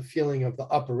note with the feeling of the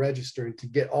upper register and to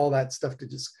get all that stuff to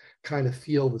just kind of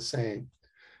feel the same.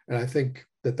 And I think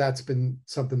that's been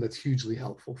something that's hugely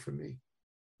helpful for me.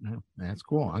 That's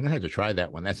cool. I'm gonna have to try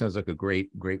that one. That sounds like a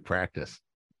great practice.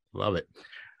 Love it.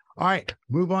 All right,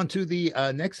 move on to the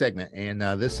next segment, and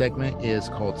this segment is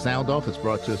called Sound Off. It's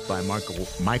brought to us by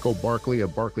Michael Barkley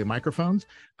of Barkley Microphones.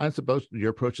 I suppose your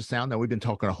approach to sound. Now, we've been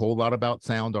talking a whole lot about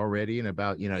sound already, and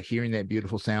about, you know, hearing that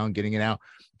beautiful sound, getting it out.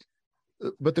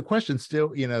 But the question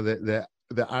still, you know, that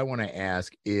I want to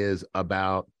ask is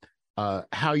about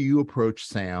how you approach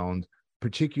sound,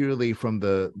 particularly from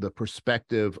the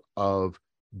perspective of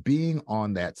being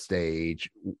on that stage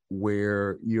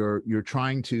where you're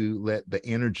trying to let the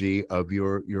energy of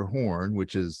your horn,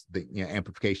 which is the, you know,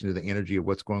 amplification of the energy of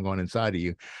what's going on inside of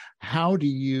you, how do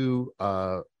you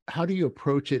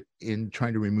approach it in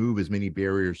trying to remove as many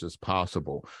barriers as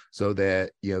possible so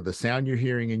that, you know, the sound you're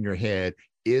hearing in your head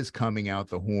is coming out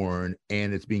the horn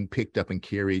and it's being picked up and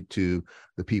carried to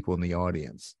the people in the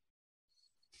audience?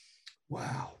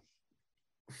 Wow.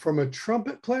 From a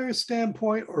trumpet player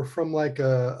standpoint, or from like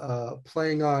a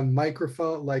playing on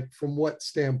microphone, like from what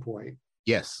standpoint?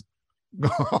 Yes.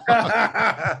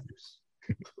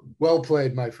 Well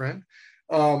played, my friend.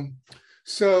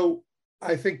 So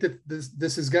I think that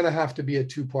this is going to have to be a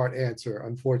two-part answer,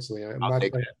 unfortunately. I'll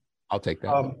take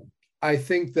that. I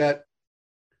think that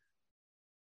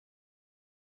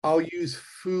I'll use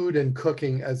food and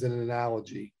cooking as an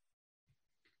analogy.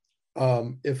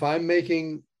 If I'm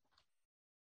making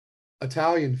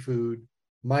Italian food,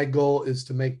 my goal is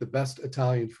to make the best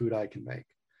Italian food I can make.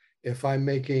 If I'm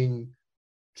making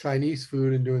Chinese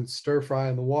food and doing stir fry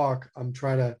in the wok, I'm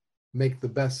trying to make the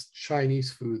best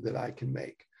Chinese food that I can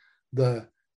make. The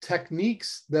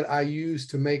techniques that I use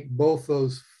to make both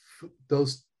those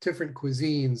different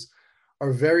cuisines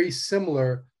are very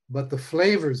similar, but the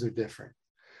flavors are different.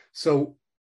 So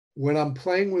when I'm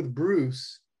playing with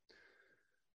Bruce,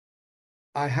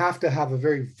 I have to have a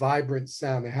very vibrant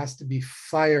sound. There has to be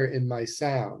fire in my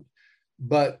sound,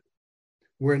 but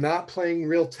we're not playing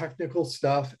real technical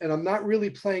stuff. And I'm not really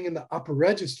playing in the upper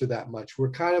register that much.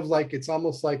 We're kind of like, it's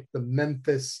almost like the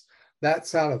Memphis, that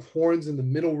sound of horns in the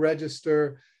middle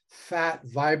register, fat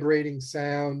vibrating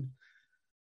sound.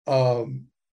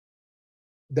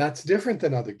 That's different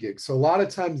than other gigs. So a lot of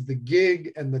times the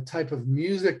gig and the type of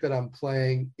music that I'm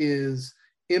playing is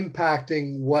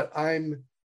impacting what I'm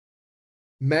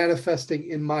manifesting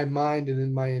in my mind and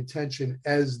in my intention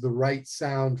as the right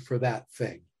sound for that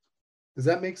thing. Does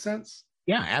that make sense?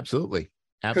 Yeah, absolutely.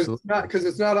 Absolutely. Because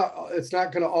it's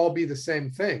not going to all be the same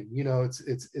thing. You know,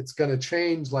 it's going to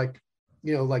change, like,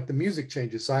 you know, like the music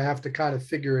changes. So I have to kind of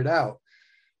figure it out.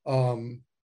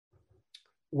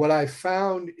 What I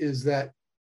found is that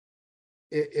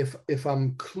if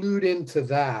I'm clued into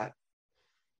that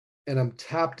and I'm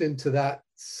tapped into that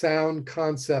sound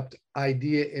concept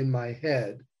idea in my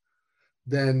head,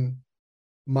 then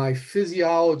my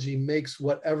physiology makes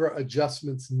whatever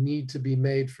adjustments need to be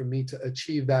made for me to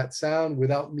achieve that sound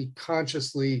without me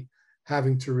consciously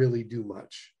having to really do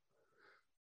much.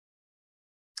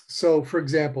 So for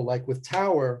example, like with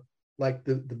Tower, like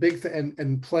the big thing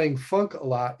and playing funk a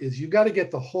lot is you got to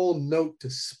get the whole note to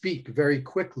speak very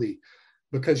quickly,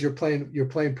 because you're playing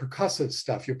percussive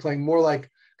stuff. You're playing more like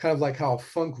kind of like how a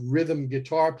funk rhythm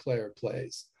guitar player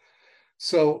plays.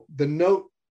 So the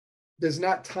note, there's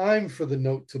not time for the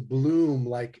note to bloom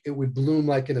like it would bloom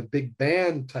like in a big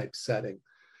band type setting.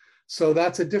 So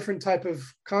that's a different type of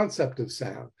concept of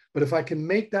sound. But if I can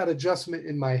make that adjustment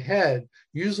in my head,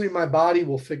 usually my body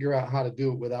will figure out how to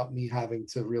do it without me having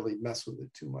to really mess with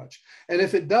it too much. And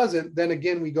if it doesn't, then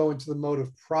again, we go into the mode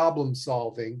of problem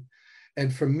solving.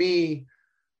 And for me,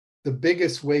 the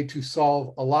biggest way to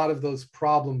solve a lot of those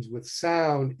problems with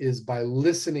sound is by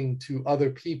listening to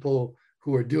other people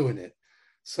who are doing it.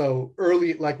 So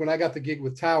early, like when I got the gig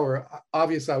with Tower,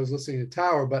 obviously I was listening to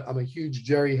Tower, but I'm a huge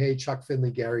Jerry Hay, Chuck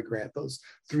Finley, Gary Grant, those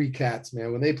three cats,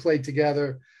 man. When they play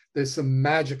together, there's some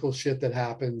magical shit that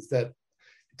happens that,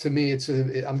 to me,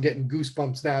 I'm getting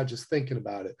goosebumps now just thinking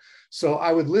about it. So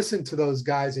I would listen to those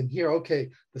guys and hear, okay,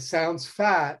 the sound's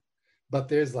fat, but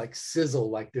there's like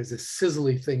sizzle, like there's a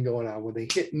sizzly thing going on when they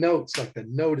hit notes, like the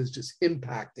note is just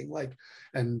impacting, like,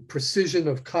 and precision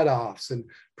of cutoffs and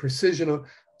precision of,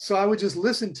 so I would just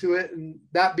listen to it, and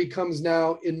that becomes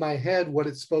now in my head what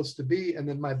it's supposed to be. And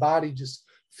then my body just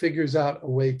figures out a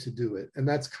way to do it. And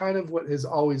that's kind of what has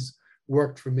always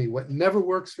worked for me. What never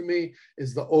works for me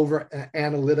is the over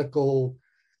analytical.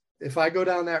 If I go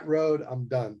down that road, I'm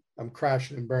done. I'm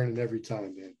crashing and burning every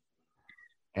time, man.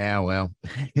 Yeah, well,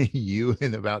 you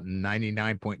and about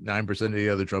 99.9% of the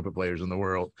other trumpet players in the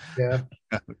world. Yeah.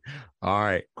 All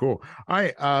right, cool. All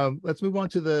right, let's move on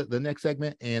to the next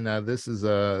segment, and this is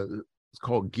it's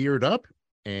called Geared Up,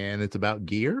 and it's about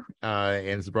gear, and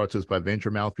it's brought to us by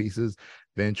Venture Mouthpieces.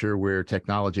 Venture, where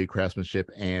technology, craftsmanship,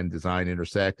 and design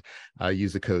intersect.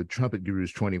 Use the code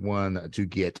TrumpetGurus21 to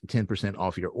get 10%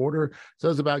 off your order. So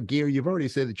it's about gear. You've already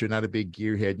said that you're not a big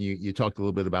gearhead, and you talked a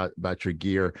little bit about your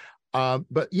gear.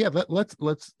 But yeah, let's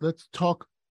talk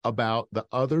about the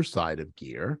other side of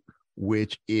gear,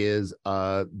 which is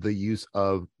the use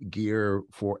of gear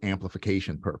for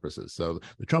amplification purposes. So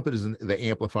the trumpet is the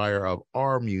amplifier of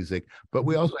our music, but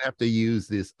we also have to use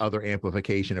this other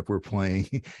amplification if we're playing,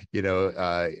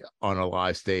 on a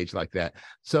live stage like that.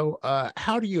 So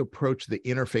how do you approach the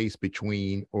interface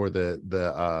between, or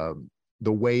the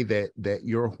way that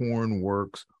your horn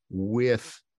works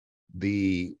with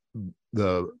the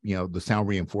sound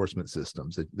reinforcement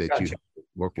systems that Gotcha. you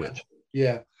work with? Gotcha.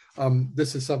 Yeah.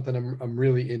 This is something I'm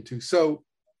really into. So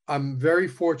I'm very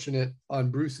fortunate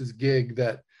on Bruce's gig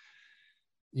that,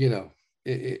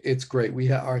 it's great. We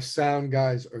have our sound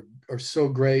guys are so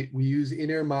great. We use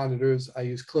in-ear monitors. I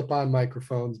use clip-on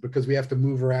microphones because we have to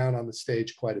move around on the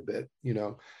stage quite a bit.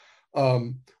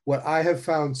 What I have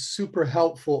found super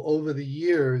helpful over the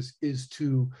years is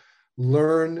to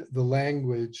learn the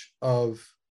language of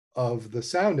the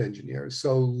sound engineers.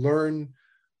 So learn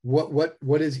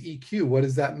what is EQ? What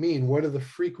does that mean? What are the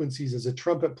frequencies as a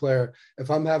trumpet player?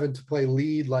 If I'm having to play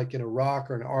lead, like in a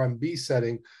rock or an R&B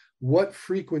setting, what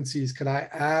frequencies can I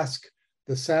ask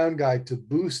the sound guy to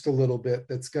boost a little bit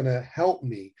that's going to help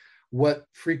me? What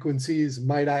frequencies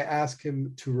might I ask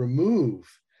him to remove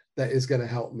that is going to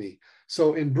help me?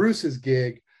 So in Bruce's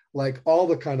gig, like all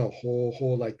the kind of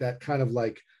whole like that kind of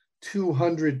like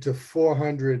 200 to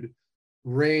 400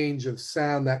 range of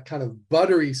sound, that kind of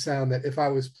buttery sound that if I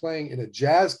was playing in a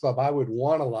jazz club, I would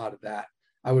want a lot of that.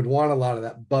 I would want a lot of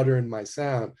that butter in my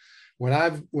sound. When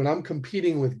I'm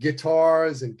competing with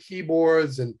guitars and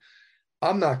keyboards, and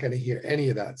I'm not going to hear any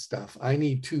of that stuff. I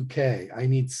need 2K, I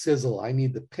need sizzle, I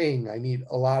need the ping, I need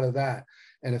a lot of that.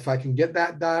 And if I can get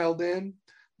that dialed in,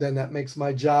 then that makes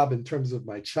my job in terms of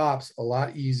my chops a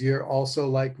lot easier. Also,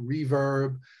 like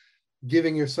reverb,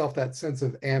 giving yourself that sense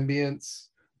of ambience,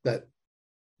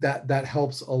 that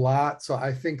helps a lot. So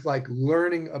I think like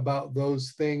learning about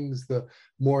those things, the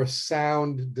more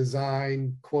sound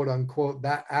design, quote unquote,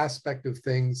 that aspect of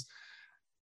things,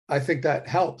 I think that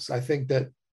helps. I think that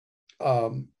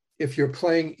if you're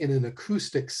playing in an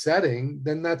acoustic setting,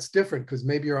 then that's different, because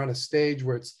maybe you're on a stage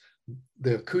where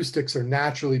the acoustics are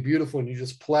naturally beautiful and you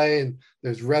just play and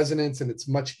there's resonance and it's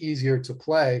much easier to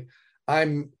play.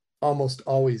 I'm almost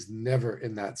always never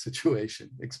in that situation,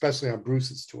 especially on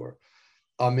Bruce's tour.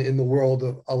 I'm in the world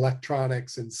of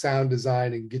electronics and sound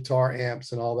design and guitar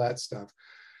amps and all that stuff.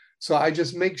 So I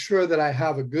just make sure that I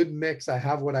have a good mix. I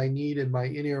have what I need in my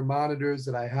in-ear monitors,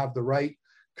 that I have the right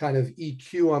kind of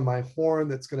EQ on my horn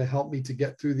that's going to help me to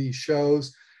get through these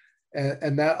shows.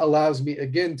 And that allows me,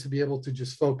 again, to be able to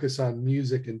just focus on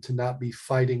music and to not be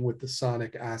fighting with the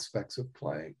sonic aspects of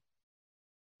playing.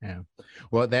 Yeah.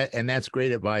 Well, that's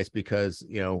great advice, because,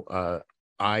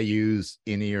 I use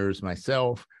in-ears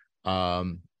myself.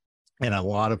 And a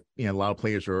lot of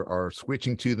players are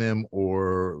switching to them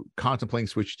or contemplating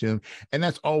switching to them. And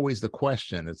that's always the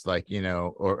question. It's like,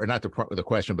 or not the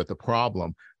question, but the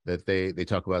problem that they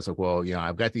talk about. It's like, well,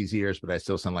 I've got these ears, but I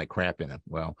still sound like crap in them.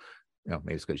 Well,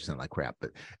 maybe it's because you sound like crap, but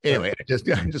anyway, just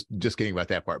kidding about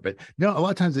that part. But no, a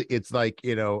lot of times it's like,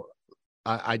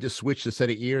 I just switched a set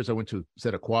of ears. I went to a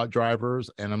set of quad drivers,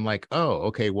 and I'm like, oh,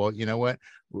 okay, well, you know what?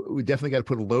 We definitely got to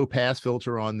put a low pass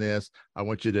filter on this. I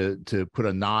want you to put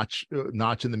a notch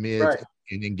in the mids, right,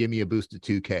 and then give me a boost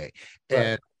to 2K.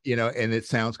 Right. And it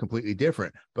sounds completely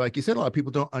different. But like you said, a lot of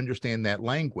people don't understand that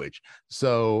language.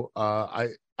 So I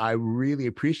I really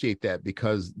appreciate that,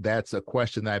 because that's a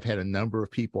question that I've had a number of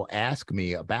people ask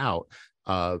me about,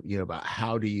 about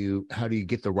how do you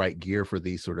get the right gear for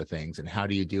these sort of things, and how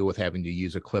do you deal with having to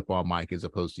use a clip-on mic as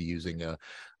opposed to using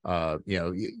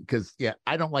because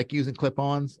I don't like using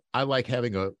clip-ons. I like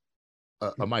having a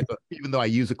mic, even though I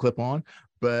use a clip-on,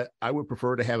 but I would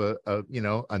prefer to have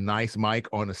a nice mic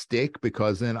on a stick,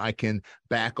 because then I can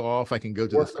back off. I can go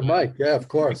to Work the mic. Yeah, of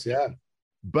course. Yeah.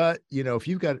 But if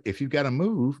you've got to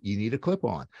move, you need a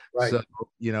clip-on. Right. So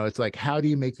it's like, how do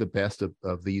you make the best of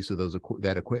the use of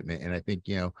that equipment? And I think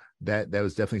that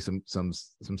was definitely some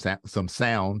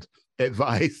sound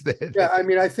advice.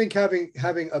 I think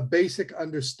having a basic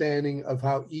understanding of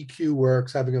how EQ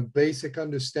works, having a basic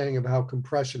understanding of how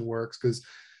compression works, because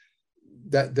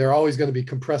that they're always going to be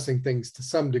compressing things to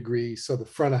some degree. So the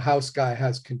front of house guy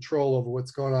has control over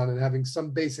what's going on, and having some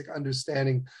basic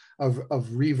understanding of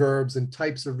reverbs and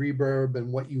types of reverb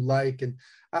and what you like. And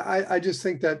I just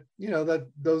think that, that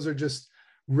those are just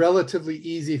relatively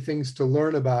easy things to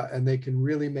learn about, and they can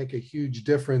really make a huge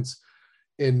difference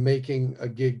in making a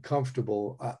gig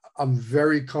comfortable. I'm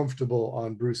very comfortable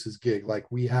on Bruce's gig. Like,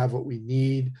 we have what we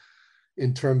need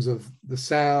in terms of the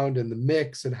sound and the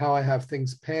mix and how I have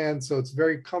things panned. So it's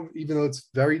very even though it's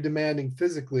very demanding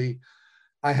physically,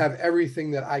 I have everything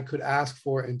that I could ask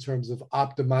for in terms of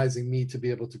optimizing me to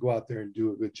be able to go out there and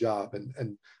do a good job.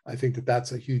 And I think that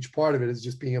that's a huge part of it, is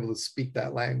just being able to speak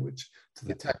that language to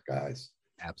the tech guys.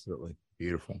 Absolutely.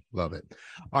 Beautiful. Love it.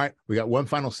 All right. We got one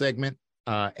final segment.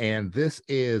 And this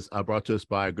is brought to us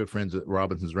by our good friends at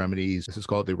Robinson's Remedies. This is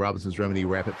called the Robinson's Remedy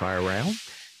Rapid Fire Round.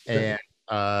 And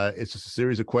it's just a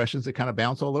series of questions that kind of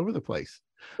bounce all over the place.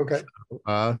 Okay.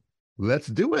 So, let's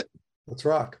do it. Let's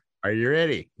rock. Are you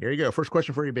ready? Here you go. First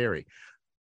question for you, Barry.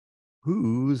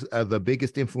 Who's the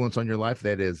biggest influence on your life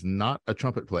that is not a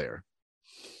trumpet player?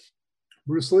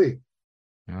 Bruce Lee.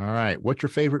 All right. What's your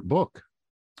favorite book?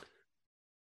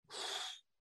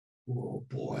 Oh,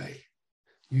 boy.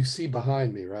 You see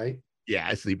behind me, right? Yeah,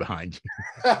 I see behind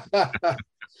you.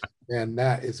 Man,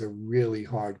 that is a really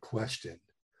hard question.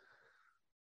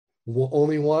 Well,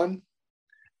 only one?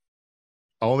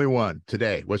 Only one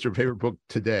today. What's your favorite book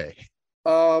today?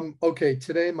 Okay,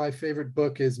 today my favorite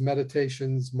book is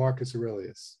Meditations, Marcus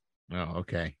Aurelius. Oh,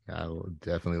 okay. I will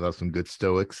definitely love some good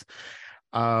Stoics.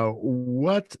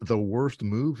 What's the worst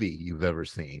movie you've ever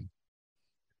seen?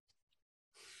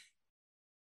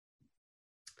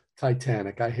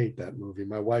 Titanic. I hate that movie.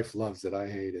 My wife loves it. I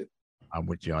hate it. I'm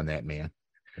with you on that, man.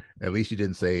 At least you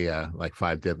didn't say like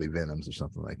Five Deadly Venoms or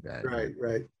something like that.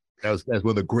 Right. That's one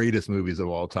of the greatest movies of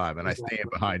all time, and I stand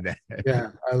behind that.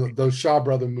 Yeah, those Shaw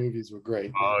Brother movies were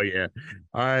great. Oh yeah.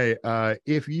 All right.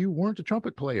 If you weren't a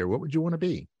trumpet player, what would you want to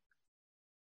be?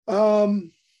 A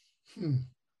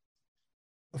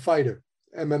fighter,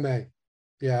 MMA.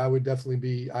 Yeah, I would definitely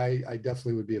be. I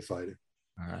definitely would be a fighter.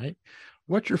 All right.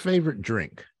 What's your favorite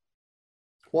drink?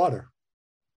 Water.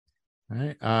 All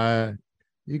right.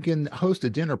 You can host a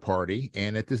dinner party,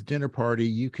 and at this dinner party,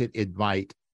 you could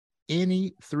invite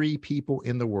any three people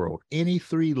in the world, any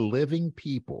three living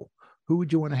people. Who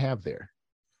would you want to have there?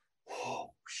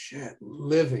 Oh, shit.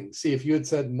 Living. See, if you had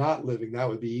said not living, that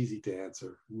would be easy to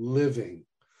answer. Living.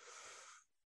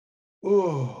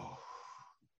 Oh,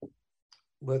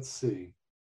 let's see.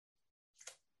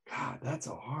 God, that's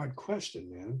a hard question,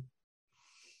 man.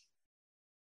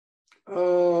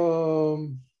 Wow.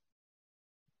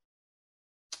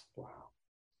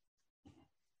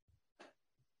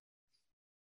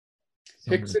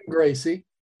 Hickson Gracie.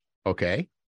 Okay.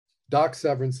 Doc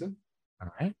Severinsen.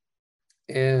 All right.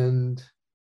 And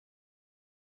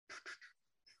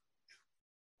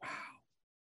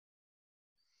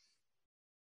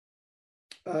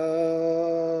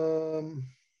wow.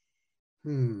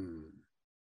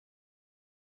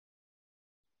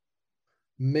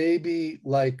 Maybe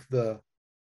like the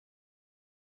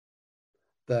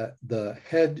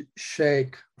head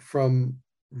sheikh from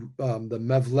the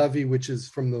Mevlevi, which is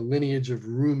from the lineage of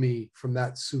Rumi, from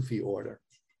that Sufi order.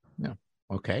 Yeah.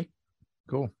 Okay.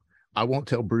 Cool. I won't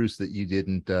tell Bruce that you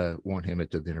didn't want him at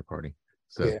the dinner party.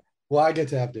 So yeah. Well, I get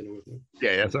to have dinner with him.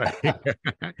 Yeah, that's right.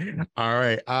 All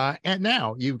right. And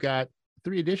now you've got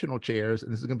three additional chairs,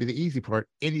 and this is going to be the easy part.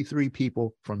 Any three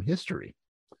people from history.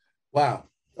 Wow.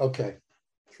 Okay.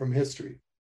 From history.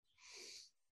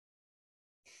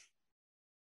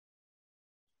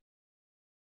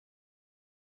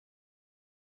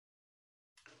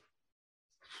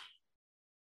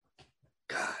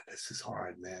 God, this is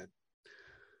hard, man.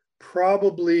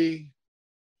 Probably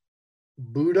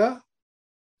Buddha,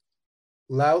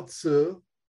 Lao Tzu,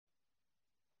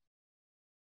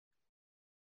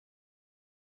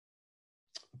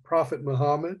 Prophet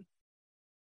Muhammad.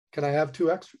 Can I have 2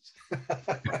 extras?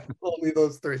 Only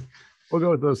those 3. We'll go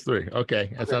with those 3.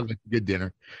 Okay. That sounds like a good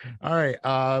dinner. All right.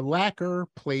 Lacquer,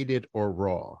 plated, or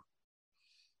raw?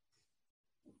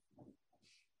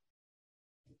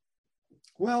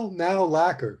 Well, now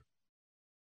lacquer.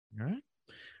 All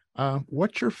right.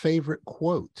 What's your favorite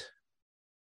quote?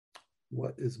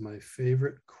 What is my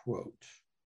favorite quote?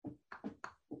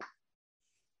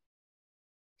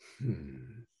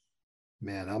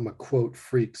 Man, I'm a quote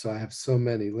freak, so I have so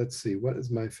many. Let's see. What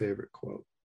is my favorite quote?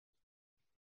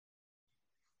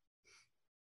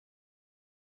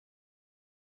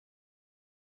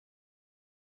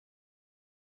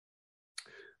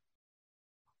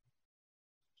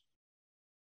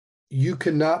 You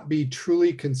cannot be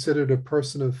truly considered a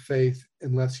person of faith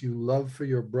unless you love for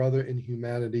your brother in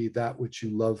humanity that which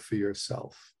you love for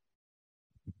yourself.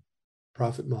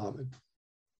 Prophet Muhammad.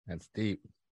 That's deep.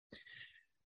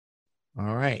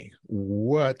 All right.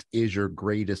 What is your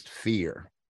greatest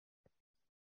fear?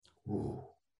 Ooh.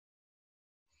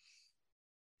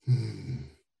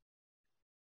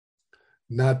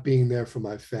 Not being there for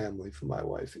my family, for my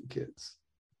wife and kids.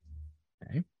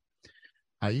 Okay.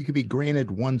 You could be granted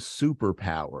one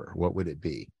superpower. What would it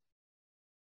be?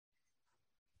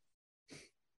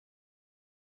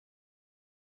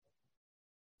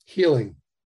 Healing.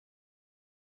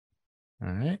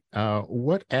 All right.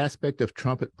 What aspect of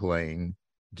trumpet playing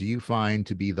do you find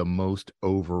to be the most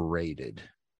overrated?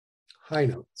 High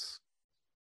notes.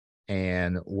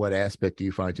 And what aspect do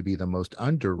you find to be the most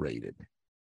underrated?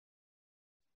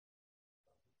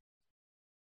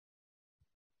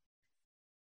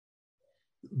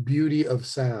 Beauty of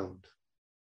sound.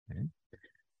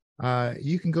 Okay.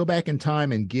 You can go back in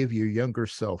time and give your younger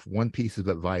self one piece of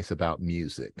advice about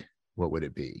music. What would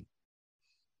it be?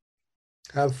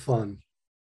 Have fun.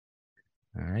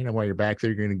 All right. And while you're back there,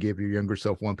 you're going to give your younger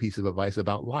self one piece of advice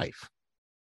about life.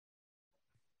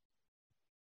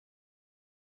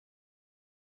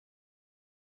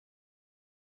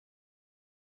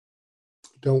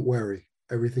 Don't worry.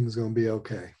 Everything's going to be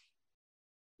okay.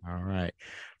 All right.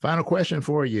 Final question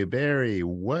for you, Barry.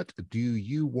 What do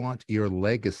you want your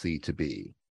legacy to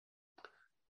be?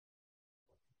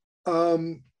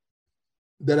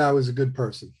 That I was a good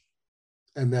person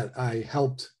and that I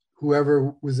helped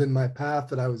whoever was in my path,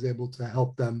 that I was able to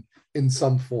help them in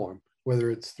some form, whether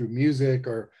it's through music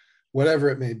or whatever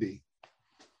it may be.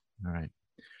 All right.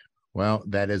 Well,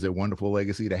 that is a wonderful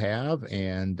legacy to have,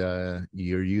 and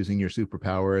you're using your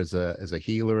superpower as a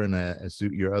healer and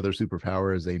your other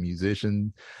superpower as a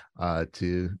musician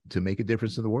to make a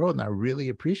difference in the world. And I really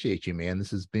appreciate you, man.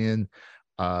 This has been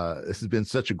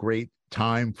such a great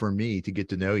time for me to get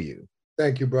to know you.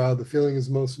 Thank you, bro. The feeling is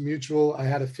most mutual. I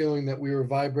had a feeling that we were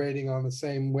vibrating on the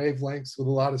same wavelengths with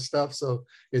a lot of stuff, so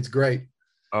it's great.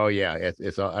 Oh yeah,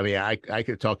 it's. I mean, I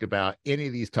could talk about any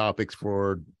of these topics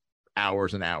for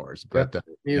hours and hours, but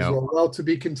well, to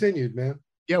be continued, man.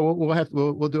 Yeah,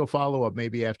 we'll do a follow-up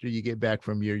maybe after you get back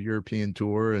from your European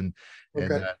tour and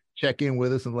check in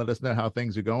with us and let us know how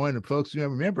things are going. And folks,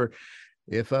 remember,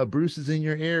 if Bruce is in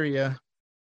your area,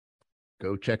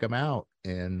 go check him out.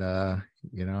 And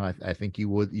I think you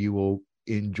will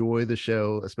enjoy the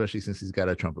show, especially since he's got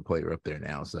a trumpet player up there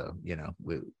now. So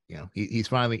he's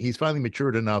finally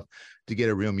matured enough to get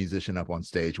a real musician up on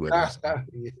stage with us.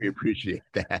 We appreciate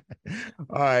that.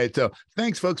 All right, so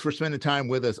thanks folks for spending time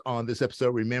with us on this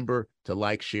episode. Remember to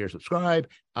like, share, subscribe,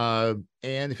 and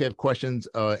if you have questions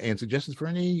and suggestions for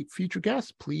any future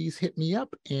guests, please hit me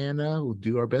up, and we'll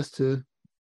do our best to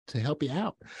help you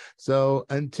out. So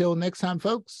until next time,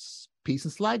 folks, peace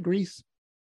and slide grease.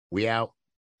 We out.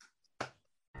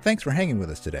 Thanks for hanging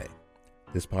with us today.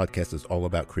 This podcast is all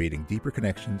about creating deeper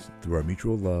connections through our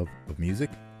mutual love of music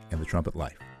and the trumpet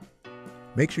life.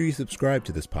 Make sure you subscribe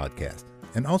to this podcast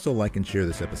and also like and share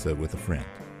this episode with a friend.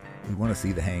 We want to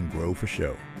see the hang grow for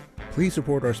show. Please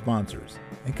support our sponsors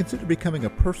and consider becoming a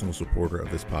personal supporter of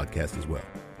this podcast as well.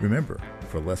 Remember,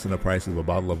 for less than the price of a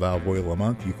bottle of valve oil a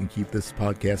month, you can keep this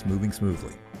podcast moving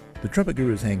smoothly. The Trumpet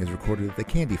Gurus Hang is recorded at the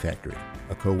Candy Factory,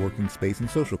 a co-working space and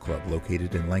social club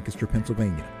located in Lancaster,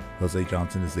 Pennsylvania. Jose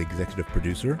Johnson is the executive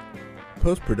producer.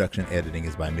 Post-production editing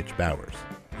is by Mitch Bowers.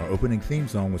 Our opening theme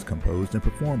song was composed and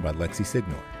performed by Lexi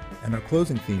Signor, and our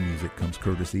closing theme music comes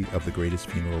courtesy of The Greatest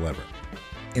Funeral Ever.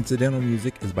 Incidental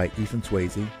music is by Ethan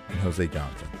Swayze and Jose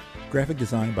Johnson. Graphic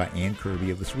design by Ann Kirby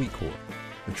of the Sweet Corps.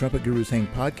 The Trumpet Gurus Hang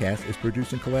podcast is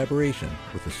produced in collaboration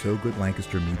with the So Good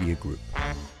Lancaster Media Group.